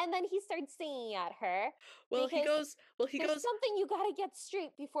 And then he starts singing at her well, he because goes, well, he there's goes, something you gotta get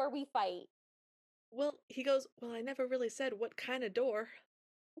straight before we fight. well, I never really said what kind of door.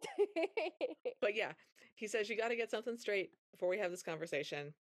 But yeah, he says you got to get something straight before we have this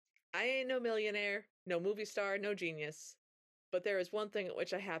conversation. I ain't no millionaire, no movie star, no genius, but there is one thing at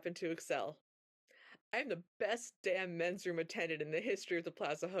which I happen to excel. I'm the best damn men's room attendant in the history of the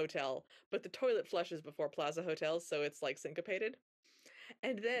Plaza Hotel, but the toilet flushes before Plaza Hotels, so it's like syncopated.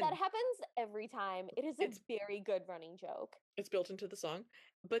 And That then happens every time. It is a it's very good running joke. it's built into the song.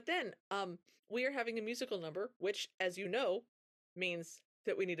 But then we are having a musical number, which, as you know, means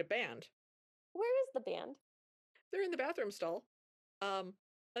that we need a band. Where is the band? They're in the bathroom stall. A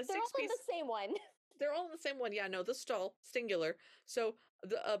They're six all in the piece. same one. They're all in the same one. Yeah, no, the stall, singular. So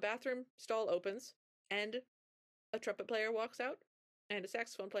the bathroom stall opens, and a trumpet player walks out, and a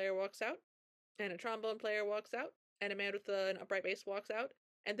saxophone player walks out, and a trombone player walks out, and a man with an upright bass walks out,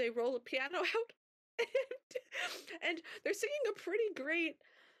 and they roll a piano out, and they're singing a pretty great,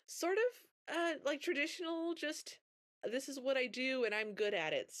 sort of like traditional, just "This is what I do and I'm good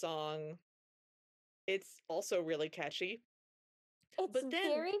at it" song. It's also really catchy. It's But then,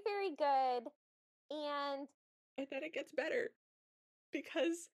 very, very good. And and then it gets better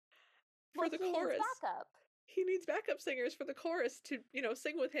because for well, the he needs chorus, backup. he needs backup singers for the chorus to,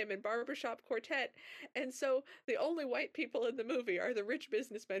 sing with him in barbershop quartet. And so the only white people in the movie are the rich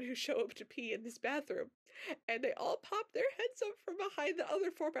businessmen who show up to pee in this bathroom. And they all pop their heads up from behind the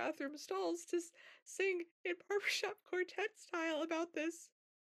other four bathroom stalls to sing in barbershop quartet style about this.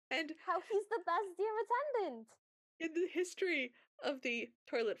 And How he's the best damn attendant. in the history of the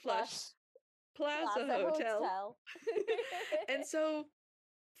toilet flush Flush Plaza Plaza Hotel. Hotel. And so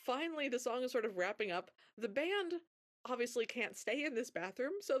finally, the song is sort of wrapping up. The band obviously can't stay in this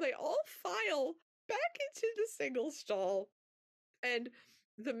bathroom, so they all file back into the single stall. And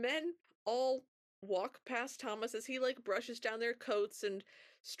the men all walk past Thomas as he like brushes down their coats and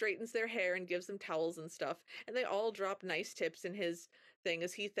straightens their hair and gives them towels and stuff. And they all drop nice tips in his thing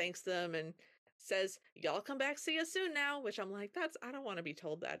as he thanks them and says, "Y'all come back, see us soon now," which I'm like, I don't want to be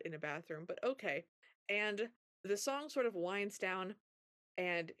told that in a bathroom, but okay. And the song sort of winds down,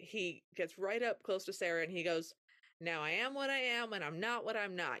 and he gets right up close to Sarah and he goes, "Now I am what I am and I'm not what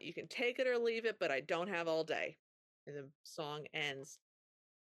I'm not. You can take it or leave it, but I don't have all day." And the song ends.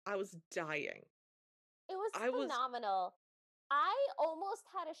 I was dying. It was I was, phenomenal. I almost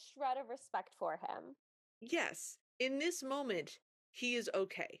had a shred of respect for him. yes, in this moment, he is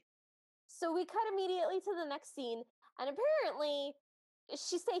okay. So we cut immediately to the next scene, and apparently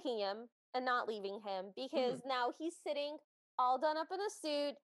she's taking him and not leaving him Mhm. because now he's sitting all done up in a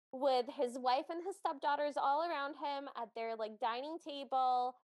suit with his wife and his stepdaughters all around him at their like dining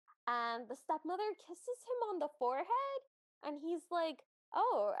table, and the stepmother kisses him on the forehead, and he's like,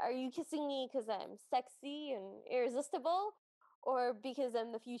 oh, are you kissing me because I'm sexy and irresistible? Or because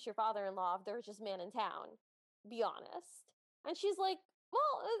I'm the future father in law of the richest man in town? Be honest. And she's like,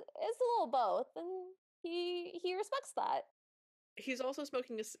 well, it's a little both. And he respects that. He's also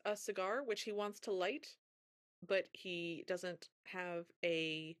smoking a cigar, which he wants to light, but he doesn't have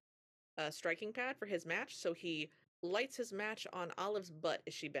a striking pad for his match, so he lights his match on Olive's butt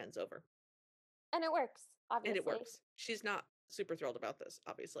as she bends over. And it works, And it obviously. works. She's not super thrilled about this,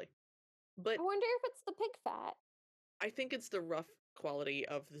 obviously. I But wonder if it's the pig fat. I think it's the rough quality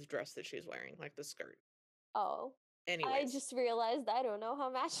of the dress that she's wearing, like the skirt. Oh, I Anyways, just realized I don't know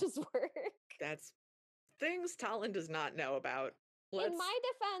how matches work. that's things Talon does not know about. In Let's my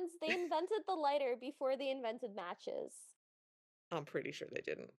defense, they invented the lighter before they invented matches. I'm pretty sure they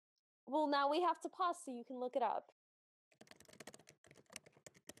didn't. Well, now we have to pause so you can look it up.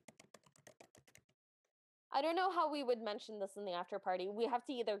 I don't know how we would mention this in the after party. We have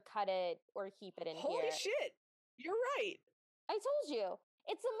to either cut it or keep it in Holy here. shit! You're right. I told you.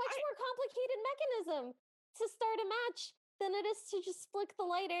 It's a much I more complicated mechanism to start a match than it is to just flick the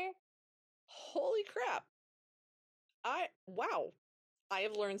lighter. Holy crap. Wow. I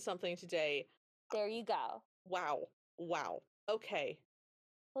have learned something today. There you go. Wow. Wow. Okay.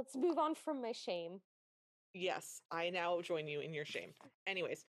 Let's move on from my shame. Yes, I now join you in your shame.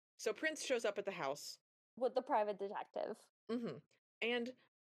 Anyways, so Prince shows up at the house. With the private detective. Mm-hmm. And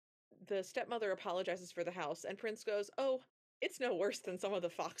the stepmother apologizes for the house, and Prince goes, "Oh, it's no worse than some of the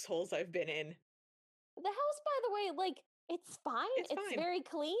foxholes I've been in. The house, by the way, like, it's fine. It's It's fine. very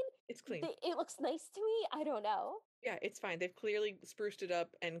clean. It's clean. It looks nice to me. I don't know. Yeah, it's fine. They've clearly spruced it up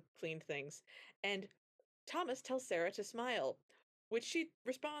and cleaned things." And Thomas tells Sarah to smile, which she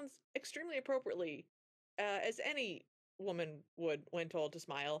responds extremely appropriately, as any woman would when told to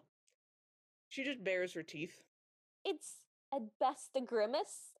smile. She just bares her teeth, It's at best a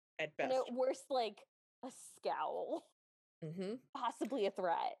grimace, at and at best. worst, like, a scowl. Mm-hmm. Possibly a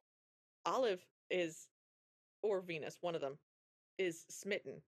threat. Olive is, or Venus, one of them, is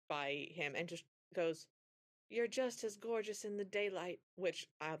smitten by him and just goes, "You're just as gorgeous in the daylight," which,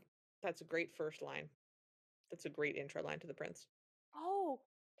 that's a great first line. That's a great intro line to the prince. Oh,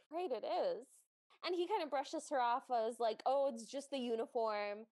 great it is. And he kind of brushes her off as like, oh, it's just the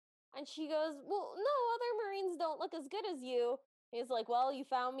uniform. And she goes, well, no, other Marines don't look as good as you. He's like, well, you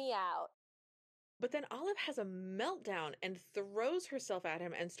found me out. But then Olive has a meltdown and throws herself at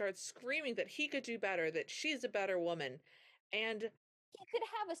him and starts screaming that he could do better, that she's a better woman. And He could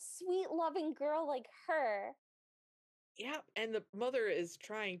have a sweet, loving girl like her. yeah, and the mother is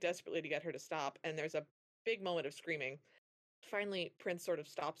trying desperately to get her to stop, and there's a big moment of screaming. Finally, Prince sort of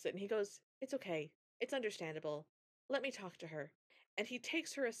stops it and he goes, "It's okay. It's understandable. Let me talk to her." And he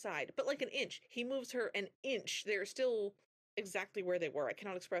takes her aside, but like an inch. He moves her an inch. They're still exactly where they were. I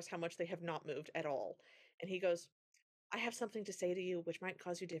cannot express how much they have not moved at all. And he goes, "I have something to say to you which might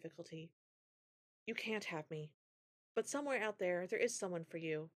cause you difficulty. You can't have me. But somewhere out there, there is someone for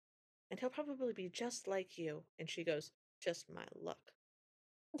you. And he'll probably be just like you." And she goes, "Just my luck."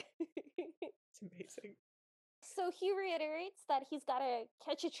 It's amazing. So he reiterates that he's got to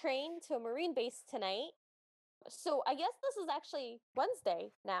catch a train to a Marine base tonight. So I guess this is actually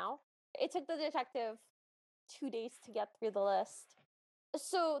Wednesday now. It took the detective 2 days to get through the list.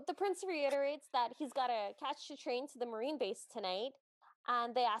 So the prince reiterates that he's got to catch the train to the Marine base tonight.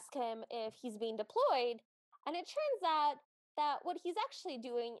 And they ask him if he's being deployed. And it turns out that what he's actually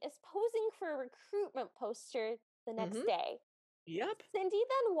doing is posing for a recruitment poster the next Mm-hmm. day. Yep. Cindy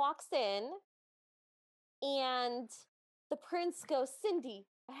then walks in and the prince goes, Cindy,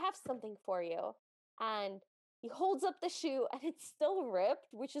 I have something for you. And he holds up the shoe and it's still ripped,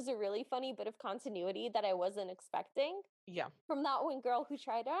 which is a really funny bit of continuity that I wasn't expecting Yeah. from that one girl who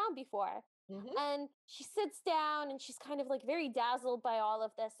tried it on before. Mm-hmm. And she sits down and she's kind of like very dazzled by all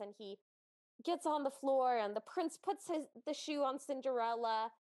of this. And he gets on the floor and the prince puts the shoe on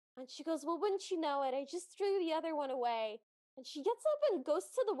Cinderella. And she goes, well, wouldn't you know it? I just threw the other one away. And she gets up and goes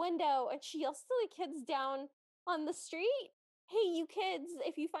to the window and she yells to the kids down on the street, hey, you kids,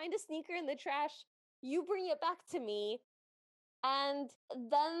 if you find a sneaker in the trash, you bring it back to me. And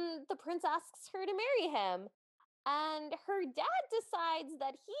then the prince asks her to marry him. And her dad decides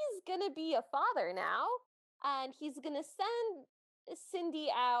that he's gonna be a father now. And he's gonna send Cindy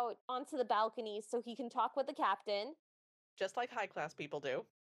out onto the balcony so he can talk with the captain. Just like high class people do.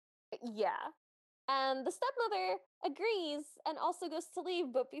 Yeah. And the stepmother agrees and also goes to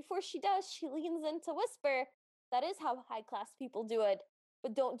leave, but before she does, she leans in to whisper, that is how high class people do it,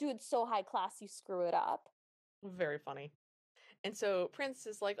 but don't do it so high class you screw it up. Very funny. And so Prince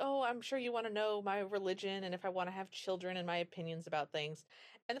is like, "Oh, I'm sure you want to know my religion and if I want to have children and my opinions about things."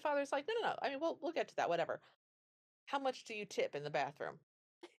 And the father's like, "No, no, no. I mean, we'll get to that, whatever. How much do you tip in the bathroom?"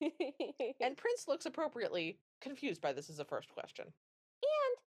 And Prince looks appropriately confused by this as a first question.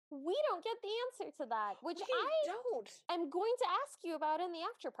 And we don't get the answer to that, which We I don't. am going to ask you about in the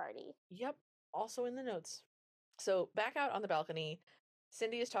after party. Yep, also in the notes. So back out on the balcony,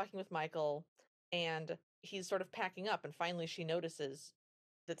 Cindy is talking with Michael and he's sort of packing up and finally she notices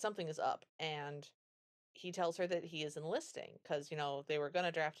that something is up and he tells her that he is enlisting because, they were going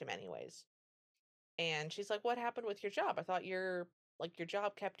to draft him anyways. And she's like, "What happened with your job? I thought your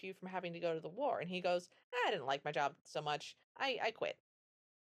job kept you from having to go to the war." And he goes, "I didn't like my job so much. I quit."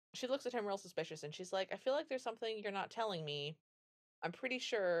 She looks at him real suspicious and she's like, "I feel like there's something you're not telling me. I'm pretty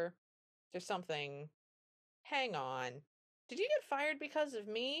sure there's something. Hang on. Did you get fired because of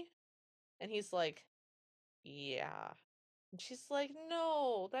me?" And he's like, "Yeah." And she's like,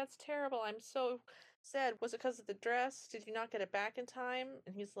 "No, that's terrible. I'm so sad. Was it because of the dress? Did you not get it back in time?"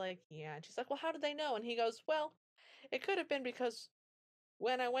 And he's like, "Yeah." And she's like, "Well, how did they know?" And he goes, "Well, it could have been because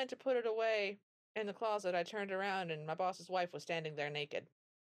when I went to put it away in the closet, I turned around and my boss's wife was standing there naked."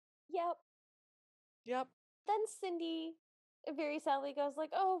 Yep. Yep. Then Cindy very sadly goes like,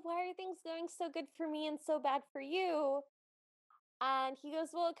 "Oh, why are things going so good for me and so bad for you?" And he goes,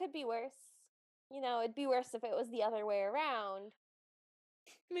 "Well, it could be worse. It'd be worse if it was the other way around."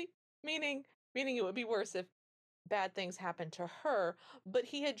 Me- meaning it would be worse if bad things happened to her, but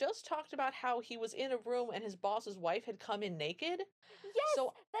he had just talked about how he was in a room and his boss's wife had come in naked. Yes,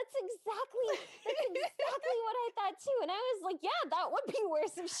 So that's exactly what I thought too. And I was like, yeah, that would be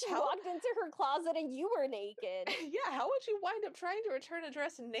worse if she how walked into her closet and you were naked. yeah, how would you wind up trying to return a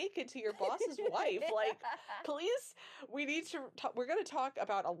dress naked to your boss's wife? Like, please, we're going to talk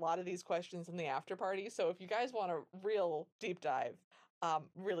about a lot of these questions in the after party. So if you guys want a real deep dive,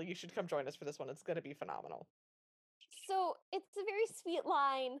 really you should come join us for this one. It's going to be phenomenal. So it's a very sweet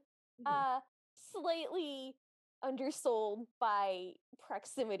line, Mhm. uh, slightly undersold by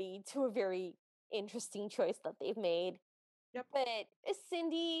proximity to a very interesting choice that they've made. Yep. But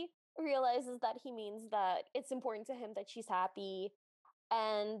Cindy realizes that he means that it's important to him that she's happy.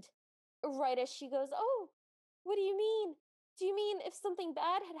 And right as she goes, "Oh, what do you mean? Do you mean if something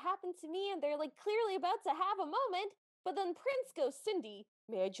bad had happened to me?" And they're like clearly about to have a moment. But then Prince goes, "Cindy,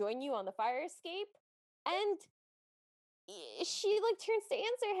 may I join you on the fire escape?" And she like turns to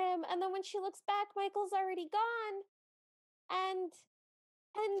answer him. And then when she looks back, Michael's already gone. And,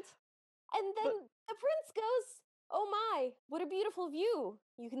 and, and But then the prince goes, "Oh my, what a beautiful view.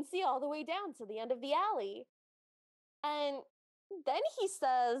 You can see all the way down to the end of the alley." And then he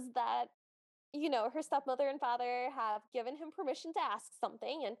says that, her stepmother and father have given him permission to ask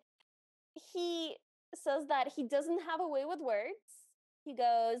something. And he says that he doesn't have a way with words. He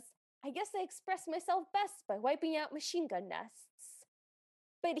goes, "I guess I express myself best by wiping out machine gun nests."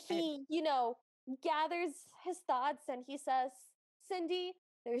 But and he, gathers his thoughts and he says, "Cindy,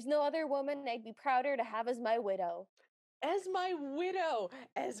 there's no other woman I'd be prouder to have as my widow." as my widow,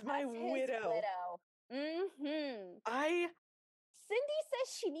 as my As his widow, widow. Mm-hmm. I Cindy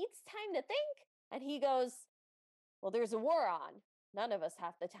says she needs time to think. And he goes, "Well, there's a war on. None of us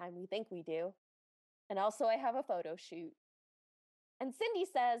have the time we think we do. And also, I have a photo shoot." And Cindy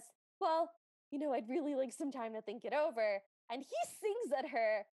says, "Well, I'd really like some time to think it over." And he sings at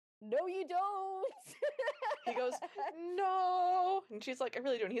her, "No, you don't." he goes, "No." And she's like, "I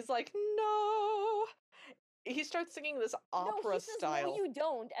really do." And he's like, "No." He starts singing this No, he opera says, "No, style. you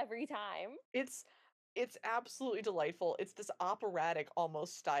don't," every time. It's it's absolutely delightful. It's this operatic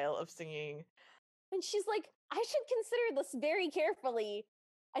almost style of singing. And she's like, "I should consider this very carefully."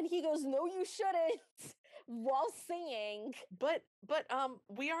 And he goes, "No, you shouldn't," while singing, But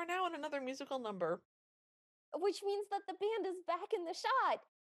we are now in another musical number. which means that the band is back in the shot,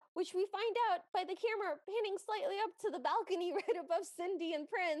 which we find out by the camera panning slightly up to the balcony right above Cindy and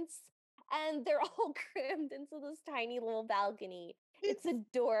Prince. And they're all crammed into this tiny little balcony. It's It's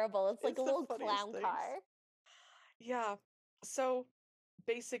adorable. It's like a it's the little funniest clown things. car. Yeah. So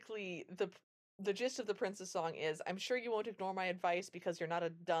basically the gist of the Princess song is, "I'm sure you won't ignore my advice because you're not a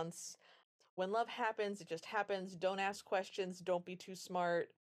dunce. When love happens, it just happens. Don't ask questions, don't be too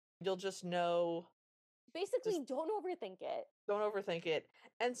smart. You'll just know. Just Basically, don't overthink it. don't overthink it."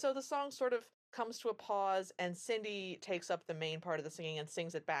 And so the song sort of comes to a pause and Cindy takes up the main part of the singing and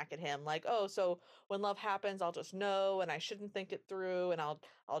sings it back at him like, "Oh, so when love happens, I'll just know and I shouldn't think it through and I'll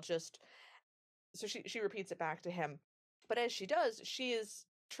just." So she repeats it back to him. But as she does, she is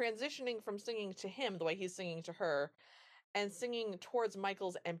transitioning from singing to him the way he's singing to her and singing towards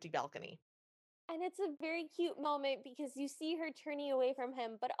Michael's empty balcony. And it's a very cute moment because you see her turning away from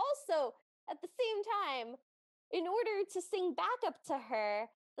him, but also at the same time, in order to sing backup to her,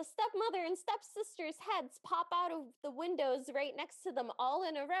 the stepmother and stepsister's heads pop out of the windows right next to them all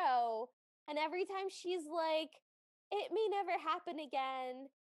in a row. And every time she's like, it may never happen again,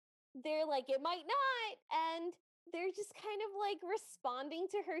 they're like, it might not. And they're just kind of like responding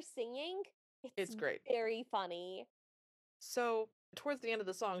to her singing. It's It's great. very funny. So, towards the end of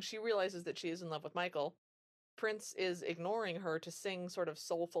the song, she realizes that she is in love with Michael. Prince is ignoring her to sing sort of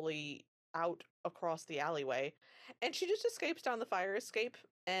soulfully out across the alleyway, and she just escapes down the fire escape,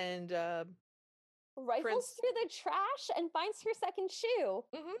 and Rifles Prince through the trash and finds her second shoe.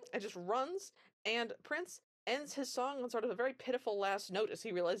 and just runs, and Prince ends his song on sort of a very pitiful last note as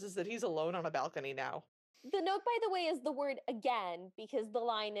he realizes that he's alone on a balcony now. The note, by the way, is the word again because the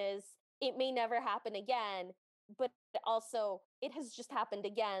line is, it may never happen again, but also, it has just happened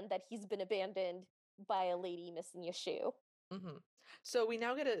again that he's been abandoned by a lady missing a shoe. hmm So we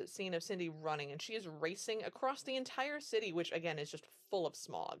now get a scene of Cindy running, and she is racing across the entire city, which again is just full of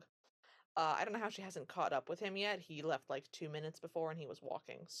smog. I don't know how she hasn't caught up with him yet. He left like 2 minutes before, and he was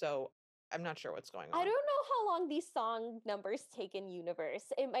walking, so I'm not sure what's going I on. don't know how long these song numbers take in universe.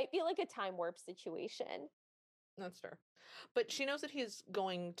 It might be like a time warp situation That's fair, but she knows that he's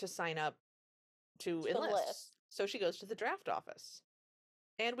going to sign up to to enlist, enlist. so she goes to the draft office.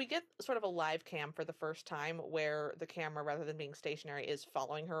 And we get sort of a live cam for the first time where the camera, rather than being stationary, is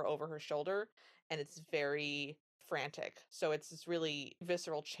following her over her shoulder, and it's very frantic. So it's this really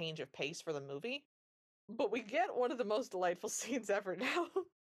visceral change of pace for the movie. But we get one of the most delightful scenes ever now.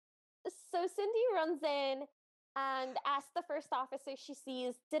 So Cindy runs in and asks the first officer she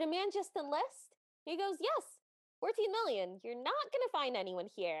sees, did a man just enlist? He goes, yes, 14 million. You're not going to find anyone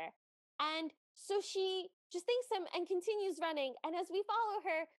here. And so she just thanks him and continues running. And as we follow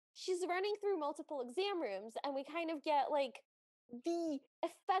her, she's running through multiple exam rooms. And we kind of get like the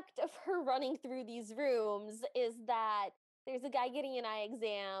effect of her running through these rooms is that there's a guy getting an eye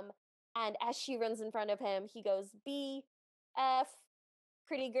exam. And as she runs in front of him, he goes, B, F,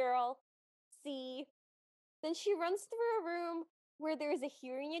 pretty girl, C. Then she runs through a room where there's a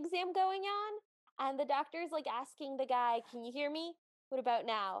hearing exam going on, and the doctor's like asking the guy, can you hear me? What about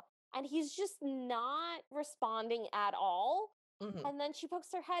now? And he's just not responding at all. hmm And then she pokes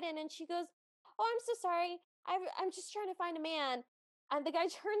her head in and she goes, oh, I'm so sorry. I'm just trying to find a man. And the guy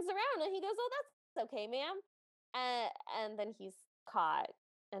turns around and he goes, oh, that's okay, ma'am. And then he's caught.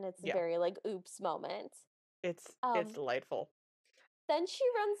 And it's a Yeah, very like oops moment. it's Um, delightful. then she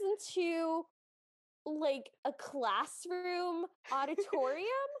runs into like a classroom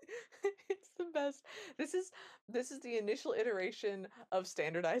auditorium. It's the best. This is this is the initial iteration of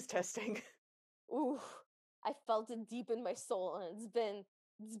standardized testing. Ooh, I felt it deep in my soul, and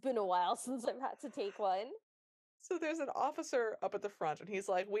it's been a while since I've had to take one. So there's an officer up at the front, and he's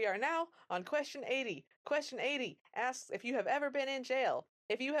like, we are now on question 80. Question 80 asks if you have ever been in jail.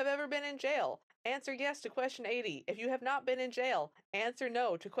 If you have ever been in jail, answer yes to question 80. If you have not been in jail, answer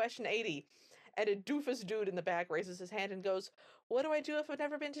no to question 80. And a doofus dude in the back raises his hand and goes, what do I do if I've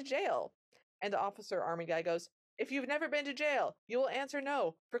never been to jail? And the officer army guy goes, if you've never been to jail, you will answer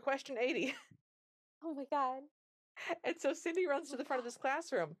no for question 80. Oh my god. And so Cindy runs Oh to my the front of this god.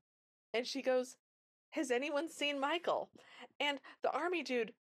 classroom, and she goes, has anyone seen Michael? And the army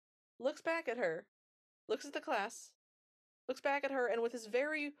dude looks back at her, looks at the class, looks back at her, and with his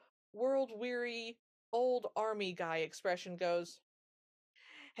very world weary old army guy expression goes,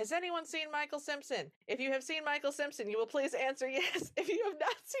 has anyone seen Michael Simpson? If you have seen Michael Simpson, you will please answer yes. If you have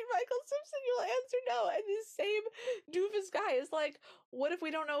not seen Michael Simpson, you will answer no. And this same doofus guy is like, what if we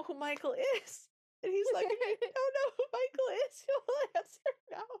don't know who Michael is? And he's like, if you don't know who Michael is, you'll answer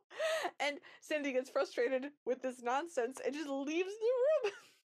no. And Cindy gets frustrated with this nonsense and just leaves the room.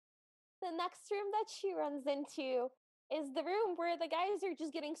 The next room that she runs into is the room where the guys are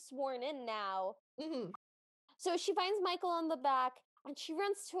just getting sworn in now. hmm So she finds Michael on the back and she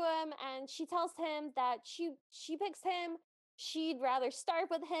runs to him and she tells him that she picks him. She'd rather start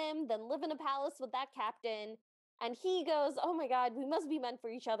with him than live in a palace with that captain. And he goes, "Oh my god, we must be meant for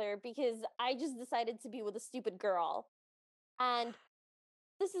each other because I just decided to be with a stupid girl." And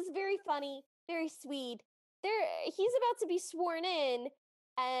this is very funny, very sweet. He's about to be sworn in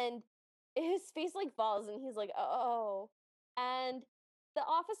and his face like falls and he's like, "Oh." And the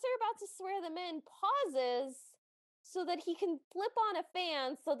officer about to swear them in pauses so that he can flip on a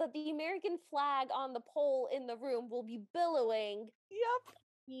fan so that the American flag on the pole in the room will be billowing. Yep.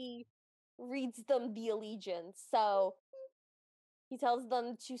 He reads them the allegiance. So he tells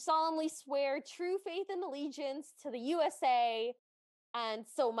them to solemnly swear true faith and allegiance to the USA. And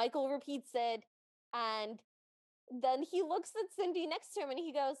so Michael repeats it. And then he looks at Cindy next to him and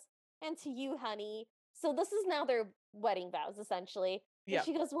he goes, "And to you, honey." So this is now their wedding vows, essentially. And Yeah.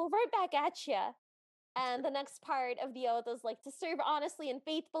 she goes, "Well, right back at you." And the next part of the oath is like to serve honestly and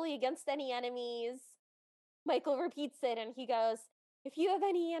faithfully against any enemies. Michael repeats it and he goes, "If you have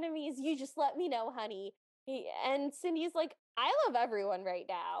any enemies, you just let me know, honey." And Cindy's like, "I love everyone right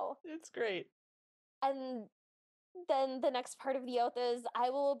now." It's great. And then the next part of the oath is, "I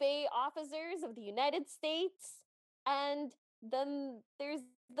will obey officers of the United States." And then there's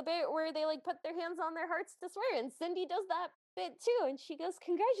the bit where they like put their hands on their hearts to swear. And Cindy does that bit too. And she goes,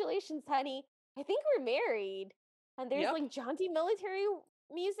 "Congratulations, honey. I think we're married." And there's Yep. like jaunty military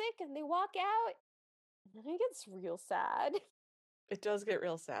music and they walk out. And then it gets real sad. It does get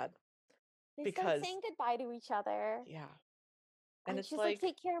real sad They start because, saying goodbye to each other. yeah. And And it's she's like, like,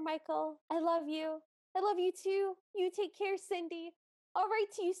 "Take care, Michael. I love you. I love you too. You take care, Cindy. I'll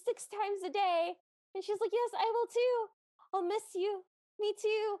write to you 6 times a day." And she's like, "Yes, I will too. I'll miss you. Me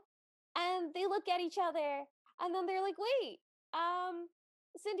too." And they look at each other and then they're like, "Wait,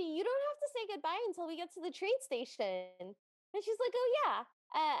 Cindy, you don't have to say goodbye until we get to the train station." And she's like, "Oh, yeah."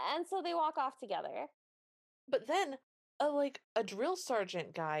 And so they walk off together. but then a drill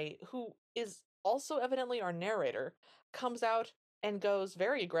sergeant guy who is also evidently our narrator comes out and goes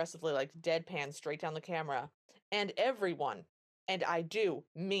very aggressively, like deadpan straight down the camera. And everyone, and I do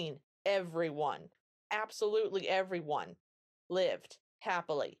mean everyone, absolutely everyone, lived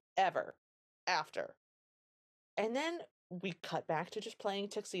happily ever after. And then we cut back to just playing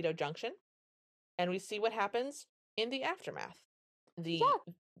Tuxedo Junction, and we see what happens in the aftermath. The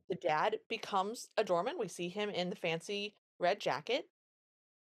Yeah, the dad becomes a doorman. We see him in the fancy red jacket.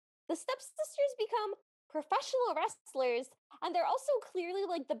 the stepsisters become professional wrestlers, and they're also clearly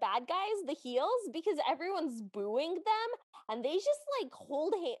like the bad guys, the heels, because everyone's booing them and they just like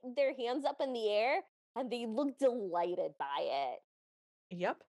hold their hands up in the air and they look delighted by it.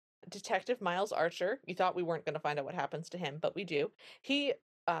 Yep. Detective Miles Archer. You thought we weren't going to find out what happens to him, but we do. He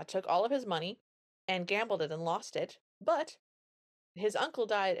took all of his money and gambled it and lost it, but his uncle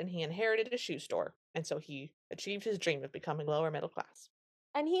died and he inherited a shoe store. And so he achieved his dream of becoming lower middle class.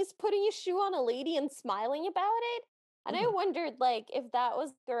 And he's putting a shoe on a lady and smiling about it. And I Mhm. wondered like if that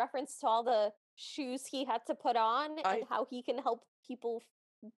was a reference to all the shoes he had to put on and I how he can help people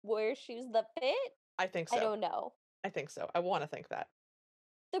wear shoes that fit. I think I so. don't know. I think so. I want to think that.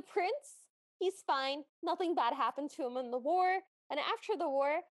 The prince, he's fine. Nothing bad happened to him in the war. And after the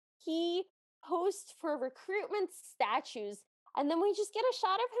war, he posed for recruitment statues. And then we just get a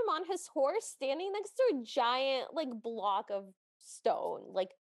shot of him on his horse standing next to a giant, like, block of stone,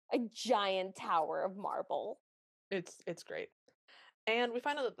 like a giant tower of marble. It's great. And we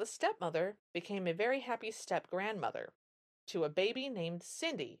find out that the stepmother became a very happy step grandmother to a baby named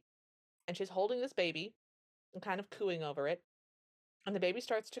Cindy. And she's holding this baby and kind of cooing over it. And the baby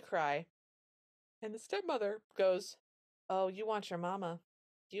starts to cry. And the stepmother goes, "Oh, you want your mama.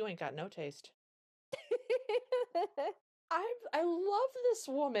 You ain't got no taste." I love this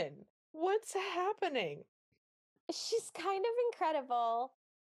woman. What's happening? She's kind of incredible.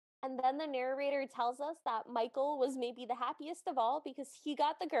 And then the narrator tells us that Michael was maybe the happiest of all because he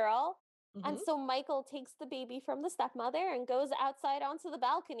got the girl. And Mhm. so Michael takes the baby from the stepmother and goes outside onto the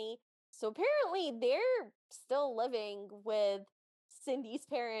balcony. So apparently they're still living with Cindy's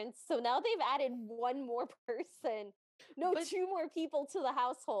parents. So now they've added one more person. No, But two more people to the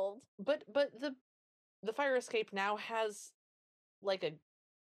household. but the fire escape now has like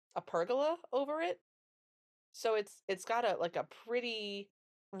a pergola over it. So it's got a like a pretty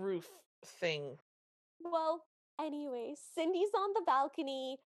roof thing. Well, anyway, Cindy's on the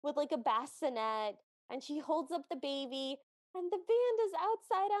balcony with like a bassinet and she holds up the baby, and the band is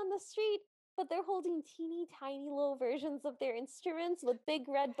outside on the street, but they're holding teeny tiny little versions of their instruments with big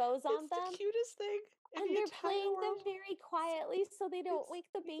red bows on It's the them. cutest thing in And the they're entire playing them world. very quietly so they don't It's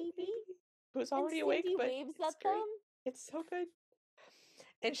wake the the baby. baby who's And already awake, Cindy but waves it's at great. them. It's so good.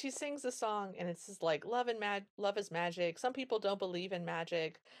 And she sings a song and it's just like love is magic. Some people don't believe in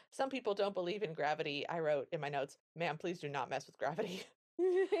magic. Some people don't believe in gravity. I wrote in my notes, "Ma'am, please do not mess with gravity."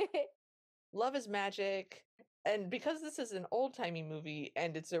 Love is magic. And because this is an old-timey movie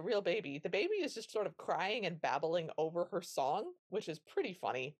and it's a real baby, the baby is just sort of crying and babbling over her song, which is pretty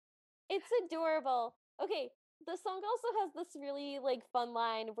funny. It's adorable. Okay, the song also has this really like fun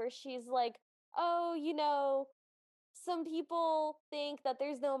line where she's like, "Oh, some people think that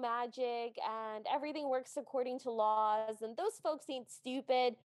there's no magic and everything works according to laws, and those folks ain't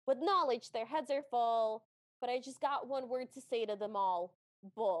stupid. With knowledge, their heads are full. But I just got one word to say to them all: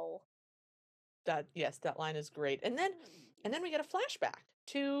 bull." That yes, that line is great. And then we get a flashback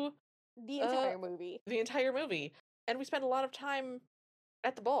to The Uh, entire movie. the entire movie. And we spent a lot of time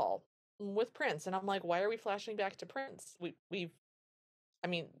at the ball with Prince, and I'm like, why are we flashing back to Prince? We've I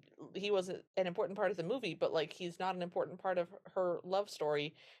mean, he was an important part of the movie, but like he's not an important part of her love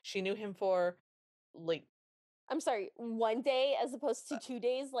story. She knew him for like I'm sorry, 1 day as opposed to 2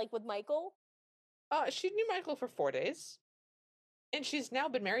 days like with Michael? she knew Michael for 4 days. And she's now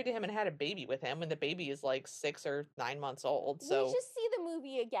been married to him and had a baby with him, and the baby is like 6 or 9 months old. We So just see the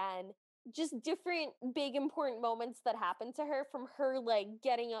movie again, just different big important moments that happened to her, from her like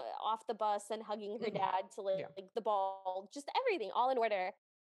getting off the bus and hugging her mhm, dad to yeah. like the ball, just everything all in order.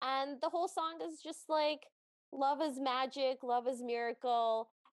 And the whole song is just like love is magic, love is miracle.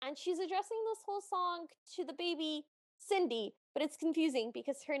 And she's addressing this whole song to the baby Cindy, but it's confusing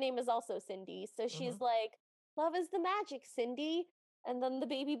because her name is also Cindy. So she's Hmm. like, love is the magic, Cindy. And then the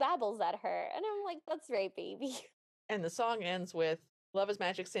baby babbles at her. And I'm like, that's right, baby. And the song ends with "Love is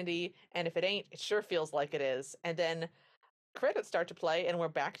Magic, Cindy," and if it ain't, it sure feels like it is. And then credits start to play, and we're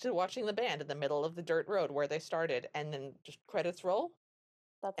back to watching the band in the middle of the dirt road where they started, and then just credits roll,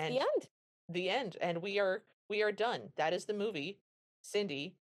 That's the and end. the end, and we are done. That is the movie,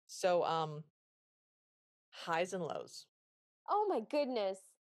 Cindy. So highs and lows. Oh my goodness.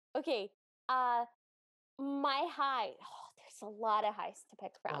 Okay. Uh my high. Oh, there's a lot of highs to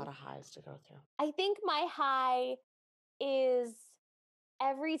pick A lot from. of highs to go through. I think my high is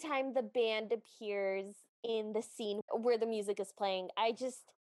every time the band appears in the scene where the music is playing.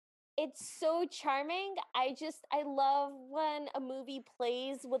 It's so charming. I love when a movie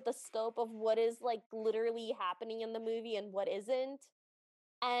plays with the scope of what is like literally happening in the movie and what isn't.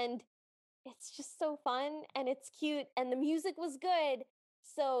 And it's just so fun and it's cute and the music was good.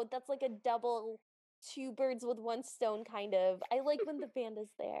 So that's like a double two birds with one stone kind of. I like when the band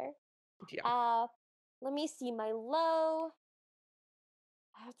is there. Yeah. Uh Let me see my low.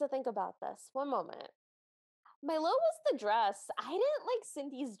 I have to think about this. One moment. My low was the dress. I didn't like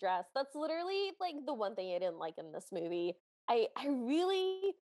Cindy's dress. That's literally like the one thing I didn't like in this movie. I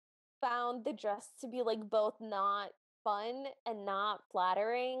really found the dress to be like both not fun and not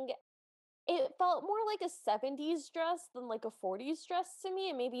flattering. It felt more like a '70s dress than like a '40s dress to me,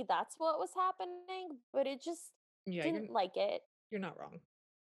 and maybe that's what was happening, but it just Yeah, didn't like it. you're not wrong.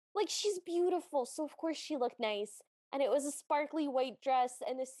 Like, she's beautiful, so of course she looked nice, and it was a sparkly white dress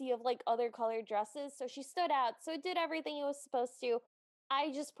and a sea of, like, other colored dresses, so she stood out, so it did everything it was supposed to.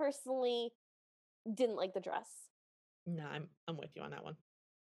 I just personally didn't like the dress. No, I'm with you on that one.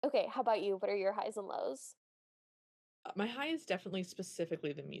 Okay, how about you? What are your highs and lows? My high is definitely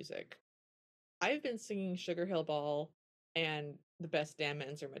specifically the music. I've been singing Sugar Hill Ball and The Best Damn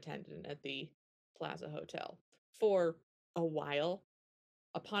Men's Room Attendant at the Plaza Hotel for a while.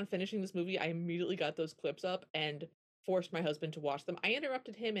 Upon finishing this movie, I immediately got those clips up and forced my husband to watch them. I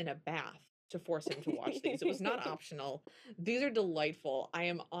interrupted him in a bath to force him to watch these. It was not optional. These are delightful. I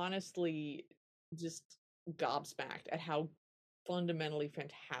am honestly just gobsmacked at how fundamentally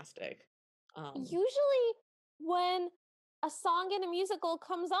fantastic. Um, Usually, when a song in a musical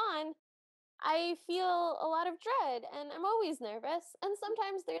comes on, I feel a lot of dread and I'm always nervous. And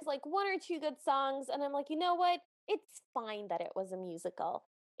sometimes there's like one or two good songs, and I'm like, you know what? It's fine that it was a musical.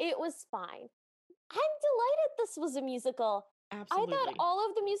 It was fine. I'm delighted this was a musical. I thought Absolutely. all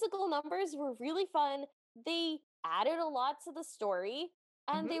of the musical numbers were really fun. They added a lot to the story,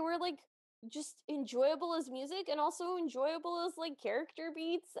 and Mhm, they were like just enjoyable as music and also enjoyable as like character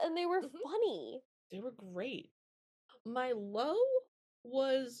beats, and they were mhm. funny. They were great. My low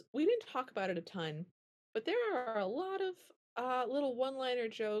was we didn't talk about it a ton, but there are a lot of little one-liner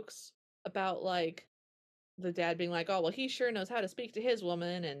jokes about like the dad being like, "Oh, well, he sure knows how to speak to his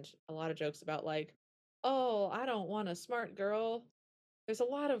woman," and a lot of jokes about like, "Oh, I don't want a smart girl." There's a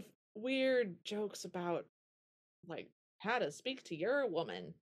lot of weird jokes about like how to speak to your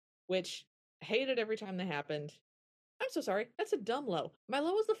woman, which I hated every time they happened. I'm so sorry. That's a dumb low. My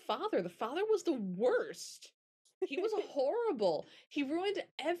low was the father. The father was the worst. He was horrible. He ruined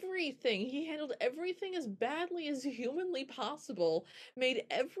everything. He handled everything as badly as humanly possible, made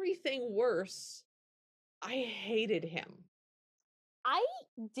everything worse. I hated him. I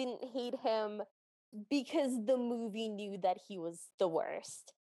didn't hate him because the movie knew that he was the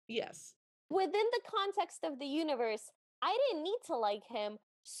worst. Yes. Within the context of the universe, I didn't need to like him,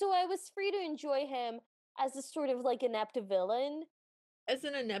 so I was free to enjoy him as a sort of like inept villain. As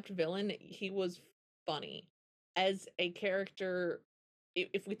an inept villain, he was funny. As a character,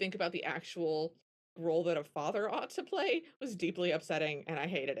 if we think about the actual role that a father ought to play, was deeply upsetting and I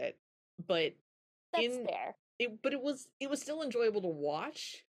hated it. But That's in fair. it was still enjoyable to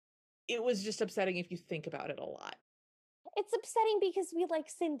watch. It was just upsetting if you think about it a lot. it's upsetting because we like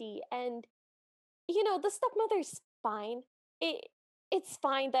Cindy, and the stepmother's fine. It it's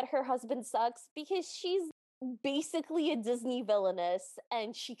fine that her husband sucks because she's basically a Disney villainess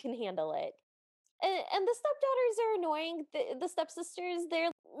and she can handle it. And the stepdaughters are annoying. The stepsisters, they're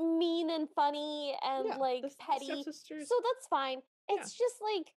mean and funny and Yeah, like the petty. stepsisters. So that's fine. Yeah, It's just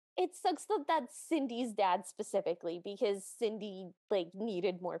like it sucks that that's Cindy's dad specifically because Cindy like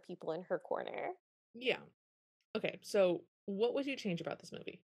needed more people in her corner. yeah. Okay, so what would you change about this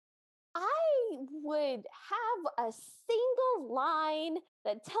movie? I would have a single line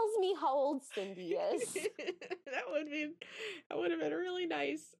that tells me how old Cindy is. that would be that would have been really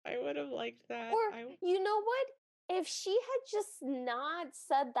nice. I would have liked that. Or, you know what? If she had just not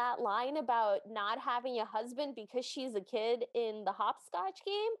said that line about not having a husband because she's a kid in the hopscotch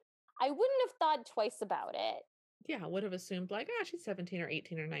game, I wouldn't have thought twice about it. Yeah, I would have assumed like, ah, she's 17 or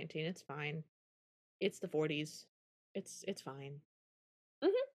 18 or 19. It's fine. It's the 40s. It's fine.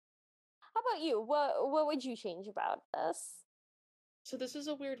 Mhm. How about you? What would you change about this? So this is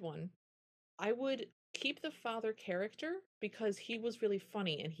a weird one. I would keep the father character because he was really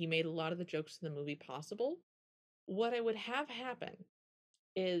funny and he made a lot of the jokes in the movie possible. What I would have happen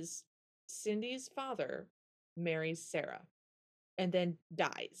is Cindy's father marries Sarah and then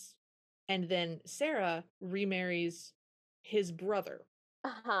dies. And then Sarah remarries his brother.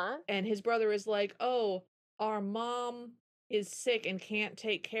 Uh-huh. And his brother is like, "Oh, our mom is sick and can't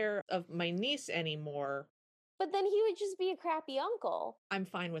take care of my niece anymore." But then he would just be a crappy uncle. I'm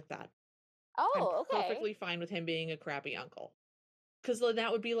fine with that. I'm Oh, okay. perfectly fine with him being a crappy uncle. 'Cause then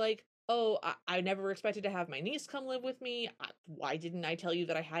that would be like, "Oh, I never expected to have my niece come live with me. Why didn't I tell you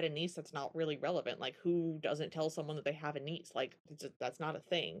that I had a niece?" That's not really relevant. Like, who doesn't tell someone that they have a niece? Like, that's not a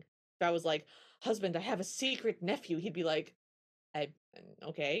thing. If I was like, "Husband, I have a secret nephew," he'd be like,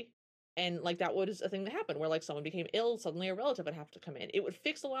 okay." And like that was a thing that happened where like someone became ill, suddenly a relative would have to come in. It would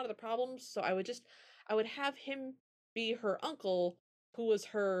fix a lot of the problems. So I would have him be her uncle, who was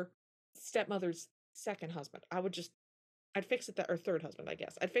her stepmother's second husband. I'd fix it that or third husband, I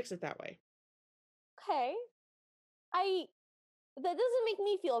guess. I'd fix it that way. Okay. I That doesn't make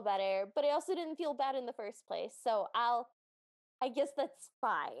me feel better, but I also didn't feel bad in the first place. So I guess that's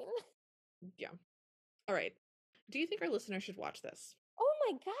fine. Yeah. All right. Do you think our listeners should watch this? Oh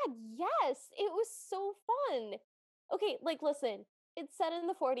my god, yes! It was so fun. Okay, like listen, it's set in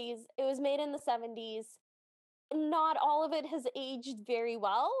the 40s, it was made in the 70s. Not all of it has aged very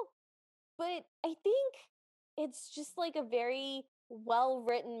well, but I think it's just like a very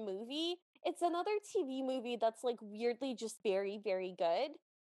well-written movie. It's another TV movie that's like weirdly just very, very good.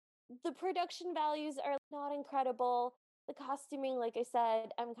 The production values are not incredible. The costuming, like I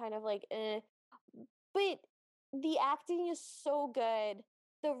said, I'm kind of like, eh. But the acting is so good.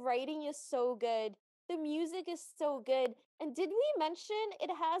 The writing is so good. The music is so good. And did we mention it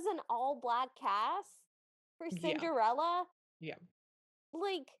has an all black cast for Yeah. Cinderella? Yeah.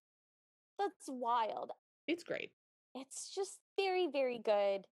 Like, that's wild. It's great. It's just very, very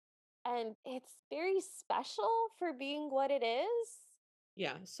good. And it's very special for being what it is.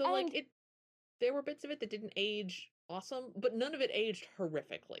 Yeah. So like And it there were bits of it that didn't age awesome, but none of it aged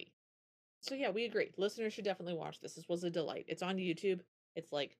horrifically. So yeah, we agree. Listeners should definitely watch this. This was a delight. It's on YouTube.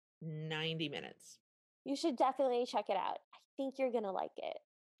 It's like 90 minutes. you should definitely check it out. I think you're going to like it.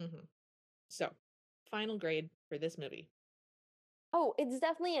 Mhm. So, final grade for this movie. Oh, it's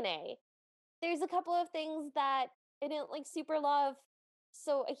definitely an A. There's a couple of things that I didn't like super love,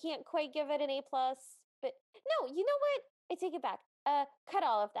 so I can't quite give it an A plus. But no, you know what? I take it back. Cut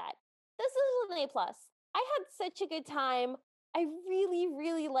all of that. This is an A plus. I had such a good time. I really,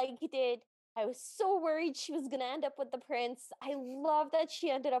 really liked it. I was so worried she was gonna end up with the prince. I love that she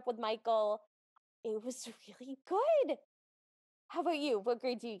ended up with Michael. It was really good. How about you? What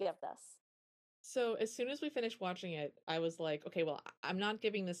grade do you give this? So, as soon as we finished watching it, I was like, okay, well, I'm not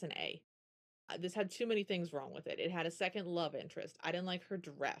giving this an A. This had too many things wrong with it. It had a second love interest. I didn't like her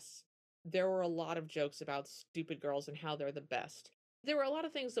dress. There were a lot of jokes about stupid girls and how they're the best. There were a lot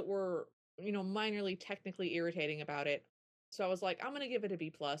of things that were, minorly technically irritating about it. So I was like, I'm gonna give it a B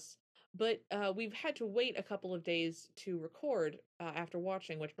plus. But we've had to wait a couple of days to record after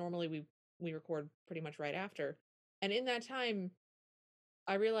watching, which normally we record pretty much right after. And in that time,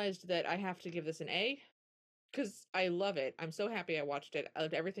 I realized that I have to give this an A. 'Cause I love it. I'm so happy I watched it. I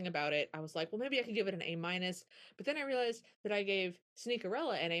loved everything about it. I was like, "Well, maybe I could give it an A minus," but then I realized that I gave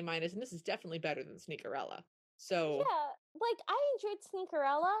Sneakerella an A minus, and this is definitely better than Sneakerella. So, Yeah, like I enjoyed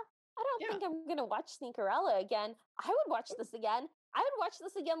Sneakerella. I don't yeah. think I'm gonna watch Sneakerella again. I would watch Oh, this again. I would watch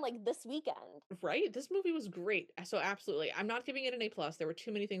this again like this weekend. right? This movie was great. So absolutely. I'm not giving it an A plus. There were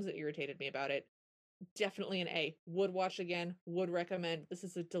too many things that irritated me about it. Definitely an A. Would watch again, would recommend. This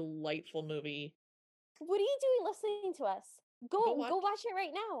is a delightful movie. What are you doing listening to us? Go Go watch watch it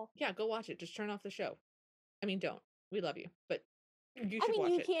right now. Yeah, go watch it. Just turn off the show. I mean, don't. We love you, but you I should mean,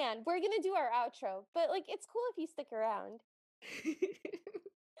 watch you it. can. We're gonna do our outro, but like it's cool if you stick around.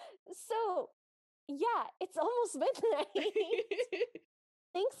 So, yeah, it's almost midnight.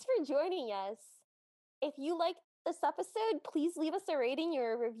 Thanks for joining us. If you like this episode, please leave us a rating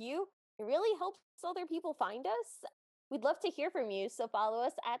or a review. It really helps other people find us. We'd love to hear from you, so follow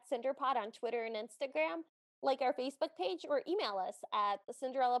us at Cinderpod on Twitter and Instagram, like our Facebook page, or email us at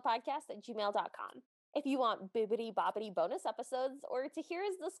thecinderellapodcast@gmail.com. If you want bibbity bobbity bonus episodes or to hear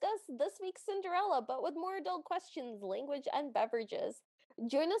us discuss this week's Cinderella, but with more adult questions, language, and beverages,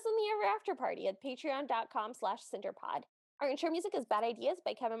 join us in the Ever After Party at patreon.com/cinderpod. Our intro music is Bad Ideas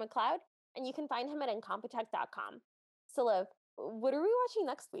by Kevin MacLeod, and you can find him at incompetech.com. So, Liv, what are we watching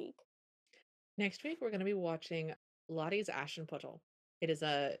next week? Next week, we're going to be watching Lottie's Aschenputtel. It is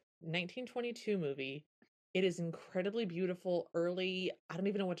a 1922 movie. It is incredibly beautiful, early. I don't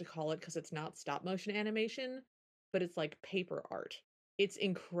even know what to call it because it's not stop motion animation, but it's like paper art. It's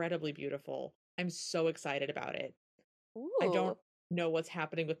incredibly beautiful. I'm so excited about it. I don't Ooh, know what's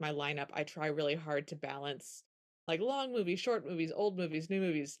happening with my lineup. I try really hard to balance like long movies, short movies, old movies, new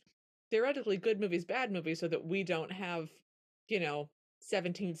movies, theoretically good movies, bad movies, so that we don't have, you know,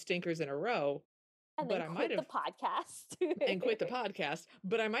 17 stinkers in a row. and But then I might quit the have podcast. and quit the podcast,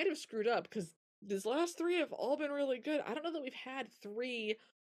 but I might have screwed up because these last three have all been really good. I don't know that we've had three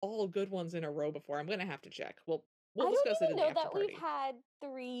all good ones in a row before. I'm gonna have to check. We'll I don't discuss it in even the know after that we've party. had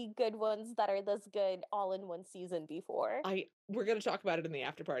 3 good ones that are this good all in one season before. We're gonna talk about it in the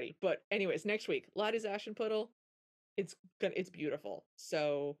after party. But anyways, next week, Lottie's Aschenputtel. It's beautiful.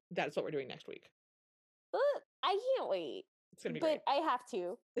 So that's what we're doing next week. I can't wait, It's gonna be but great. I have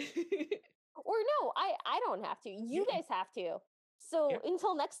to. Or no, I don't have to. You You guys have to. So Yep.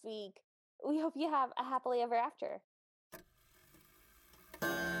 until next week, we hope you have a happily ever after.